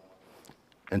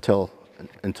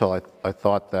I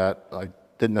thought that I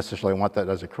didn't necessarily want that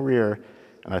as a career,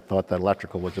 and I thought that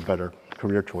electrical was a better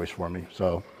career choice for me.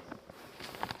 So,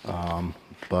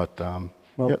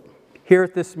 Well, yep. here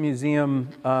at this museum,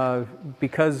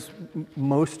 because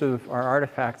most of our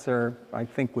artifacts are, I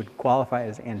think, would qualify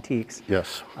as antiques.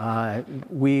 Yes.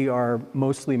 We are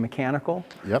mostly mechanical.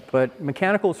 Yep. But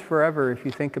mechanical's forever if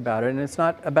you think about it, and it's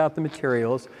not about the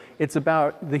materials, it's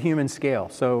about the human scale.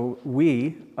 So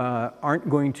we aren't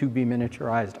going to be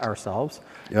miniaturized ourselves.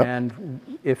 Yep. And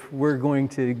if we're going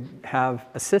to have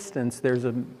assistance, there's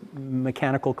a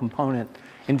mechanical component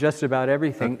in just about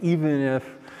everything, even if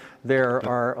there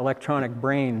are electronic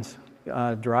brains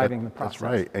driving the process.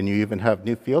 That's right, and you even have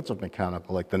new fields of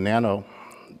mechanical, like the nano,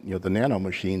 you know, the nano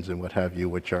machines and what have you,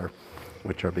 which are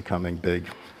becoming big.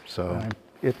 So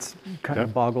It's kind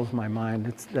of boggles my mind.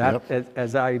 It's that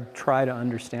as I try to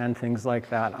understand things like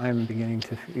that, I'm beginning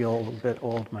to feel a little bit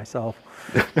old myself.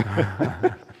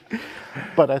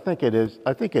 But I think it is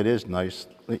nice.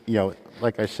 You know,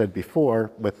 like I said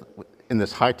before, in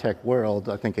this high-tech world,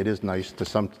 I think it is nice to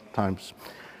sometimes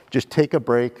just take a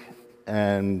break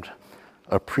and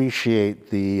appreciate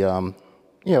the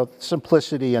you know,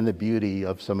 simplicity and the beauty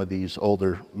of some of these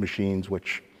older machines,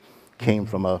 which came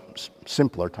from a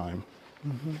simpler time.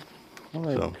 Well,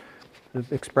 So,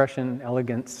 the expression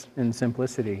elegance and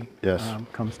simplicity Yes.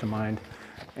 Comes to mind.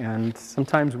 And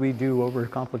sometimes we do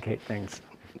overcomplicate things.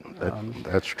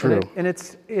 that's true. And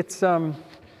it's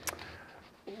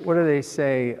what do they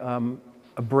say?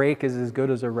 A break is as good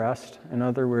as a rest. In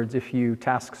other words, if you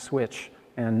task switch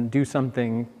and do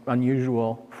something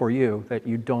unusual for you that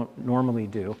you don't normally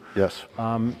do, Yes.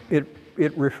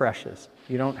 it refreshes.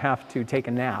 You don't have to take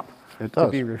a nap It to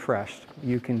does. be refreshed.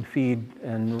 You can feed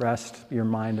and rest your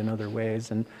mind in other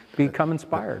ways and become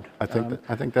inspired. I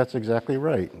think that's exactly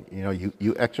right. You know,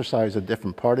 you exercise a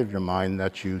different part of your mind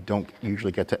that you don't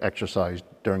usually get to exercise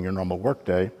during your normal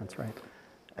workday. That's right.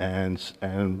 And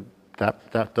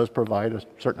that does provide a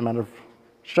certain amount of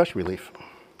stress relief,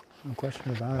 No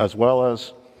question about it. as well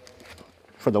as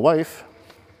for the wife,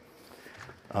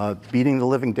 beating the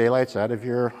living daylights out of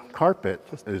your carpet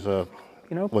was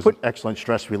an excellent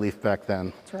stress relief back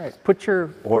then. That's right. Put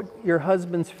your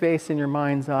husband's face in your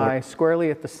mind's eye,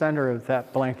 squarely at the center of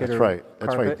that blanket That's or right.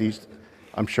 That's carpet. right.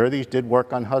 I'm sure these did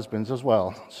work on husbands as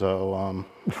well. So.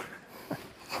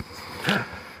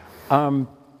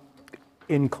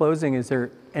 In closing, is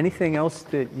there anything else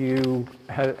that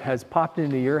has popped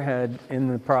into your head in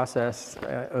the process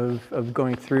of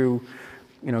going through,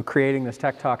 creating this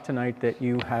Tech Talk tonight that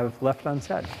you have left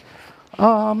unsaid?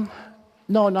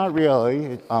 No, not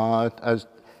really. As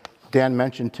Dan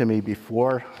mentioned to me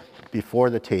before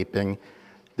the taping,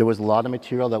 there was a lot of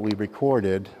material that we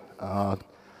recorded.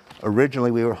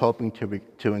 Originally, we were hoping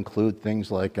to include things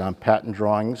like patent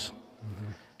drawings,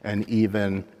 and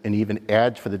even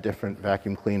ads for the different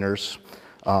vacuum cleaners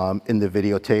in the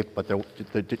videotape, but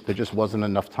there just wasn't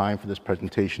enough time for this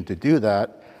presentation to do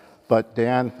that. But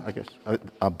Dan, I guess,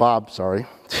 Bob, sorry,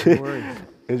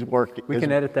 is working. We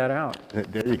can edit that out.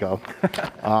 There you go.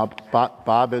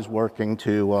 Bob is working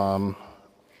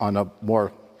on a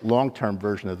more long-term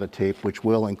version of the tape, which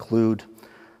will include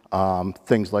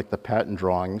things like the patent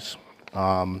drawings.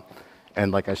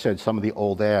 And like I said, some of the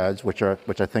old ads, which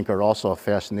I think are also a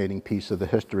fascinating piece of the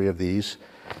history of these.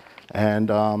 And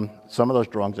some of those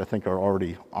drawings I think are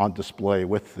already on display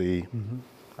with the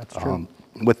That's true.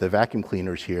 With the vacuum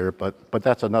cleaners here. But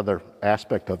that's another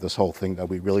aspect of this whole thing that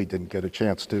we really didn't get a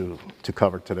chance to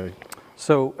cover today.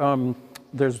 So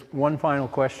there's one final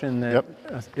question that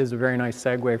is a very nice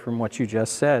segue from what you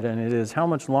just said, and it is, how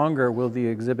much longer will the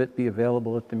exhibit be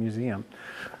available at the museum?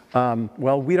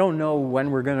 Well, we don't know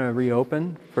when we're going to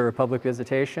reopen for a public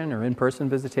visitation or in-person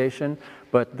visitation,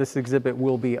 but this exhibit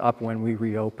will be up when we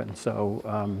reopen.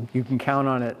 So you can count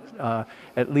on it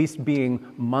at least being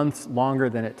months longer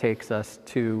than it takes us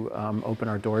to open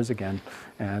our doors again.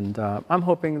 And I'm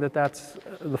hoping that that's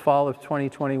the fall of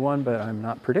 2021, but I'm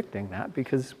not predicting that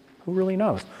because who really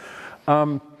knows?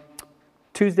 The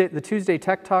Tuesday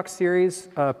Tech Talk series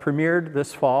premiered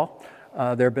this fall.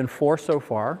 There have been 4 so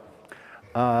far.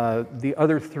 The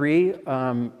other 3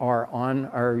 are on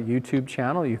our YouTube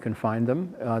channel. You can find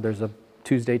them. There's a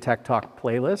Tuesday Tech Talk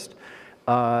playlist.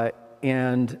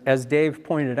 And as Dave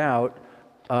pointed out,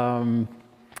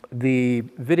 the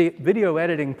video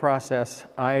editing process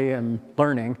I am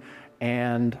learning,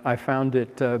 and I found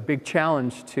it a big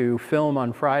challenge to film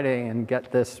on Friday and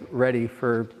get this ready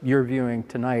for your viewing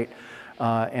tonight.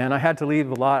 And I had to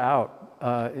leave a lot out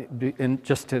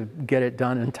just to get it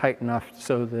done and tight enough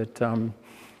so that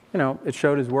you know, it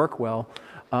showed his work well.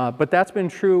 But that's been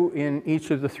true in each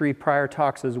of the 3 prior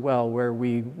talks as well, where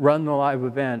we run the live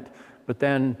event, but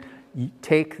then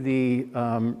take the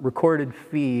recorded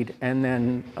feed and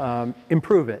then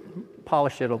improve it,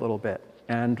 polish it a little bit.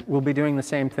 And we'll be doing the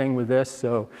same thing with this.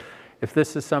 So if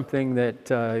this is something that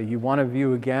you want to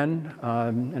view again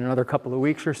in another couple of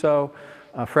weeks or so,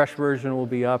 a fresh version will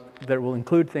be up that will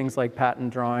include things like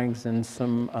patent drawings and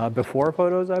some before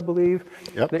photos, I believe,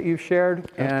 that you've shared,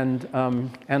 and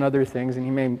other things. And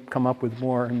you may come up with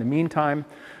more in the meantime.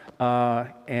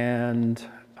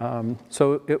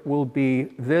 So it will be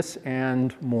this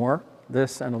and more,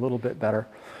 this and a little bit better.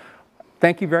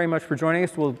 Thank you very much for joining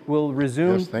us. We'll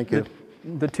resume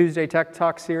the Tuesday Tech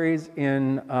Talk series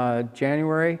in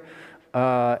January.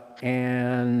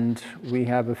 And we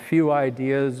have a few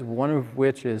ideas, one of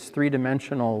which is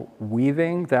 3-dimensional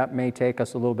weaving. That may take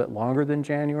us a little bit longer than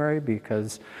January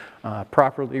because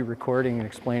properly recording and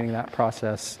explaining that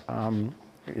process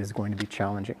is going to be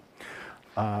challenging.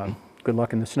 Good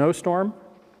luck in the snowstorm.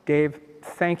 Dave,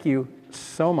 thank you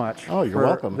so much for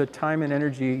welcome. The time and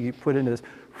energy you put into this.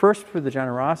 First, for the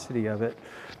generosity of it,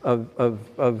 of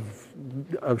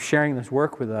sharing this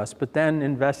work with us, but then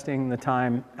investing the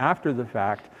time after the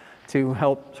fact to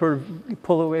help sort of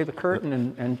pull away the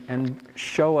curtain and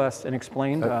show us and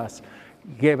explain to us.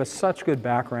 You gave us such good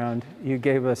background. You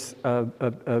gave us a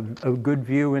good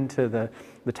view into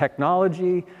the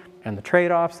technology and the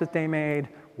trade-offs that they made,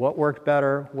 what worked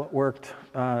better, what worked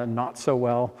not so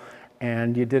well,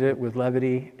 and you did it with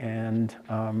levity, and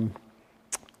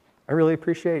I really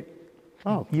appreciate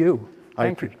you.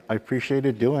 Thank you. I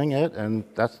appreciated doing it, and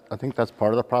I think that's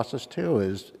part of the process too,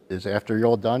 is after you're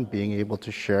all done, being able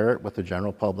to share it with the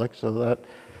general public so that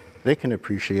they can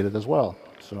appreciate it as well.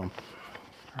 So, all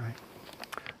right.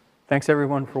 Thanks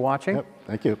everyone for watching. Yep,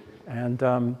 thank you.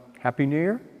 And Happy New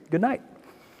Year. Good night.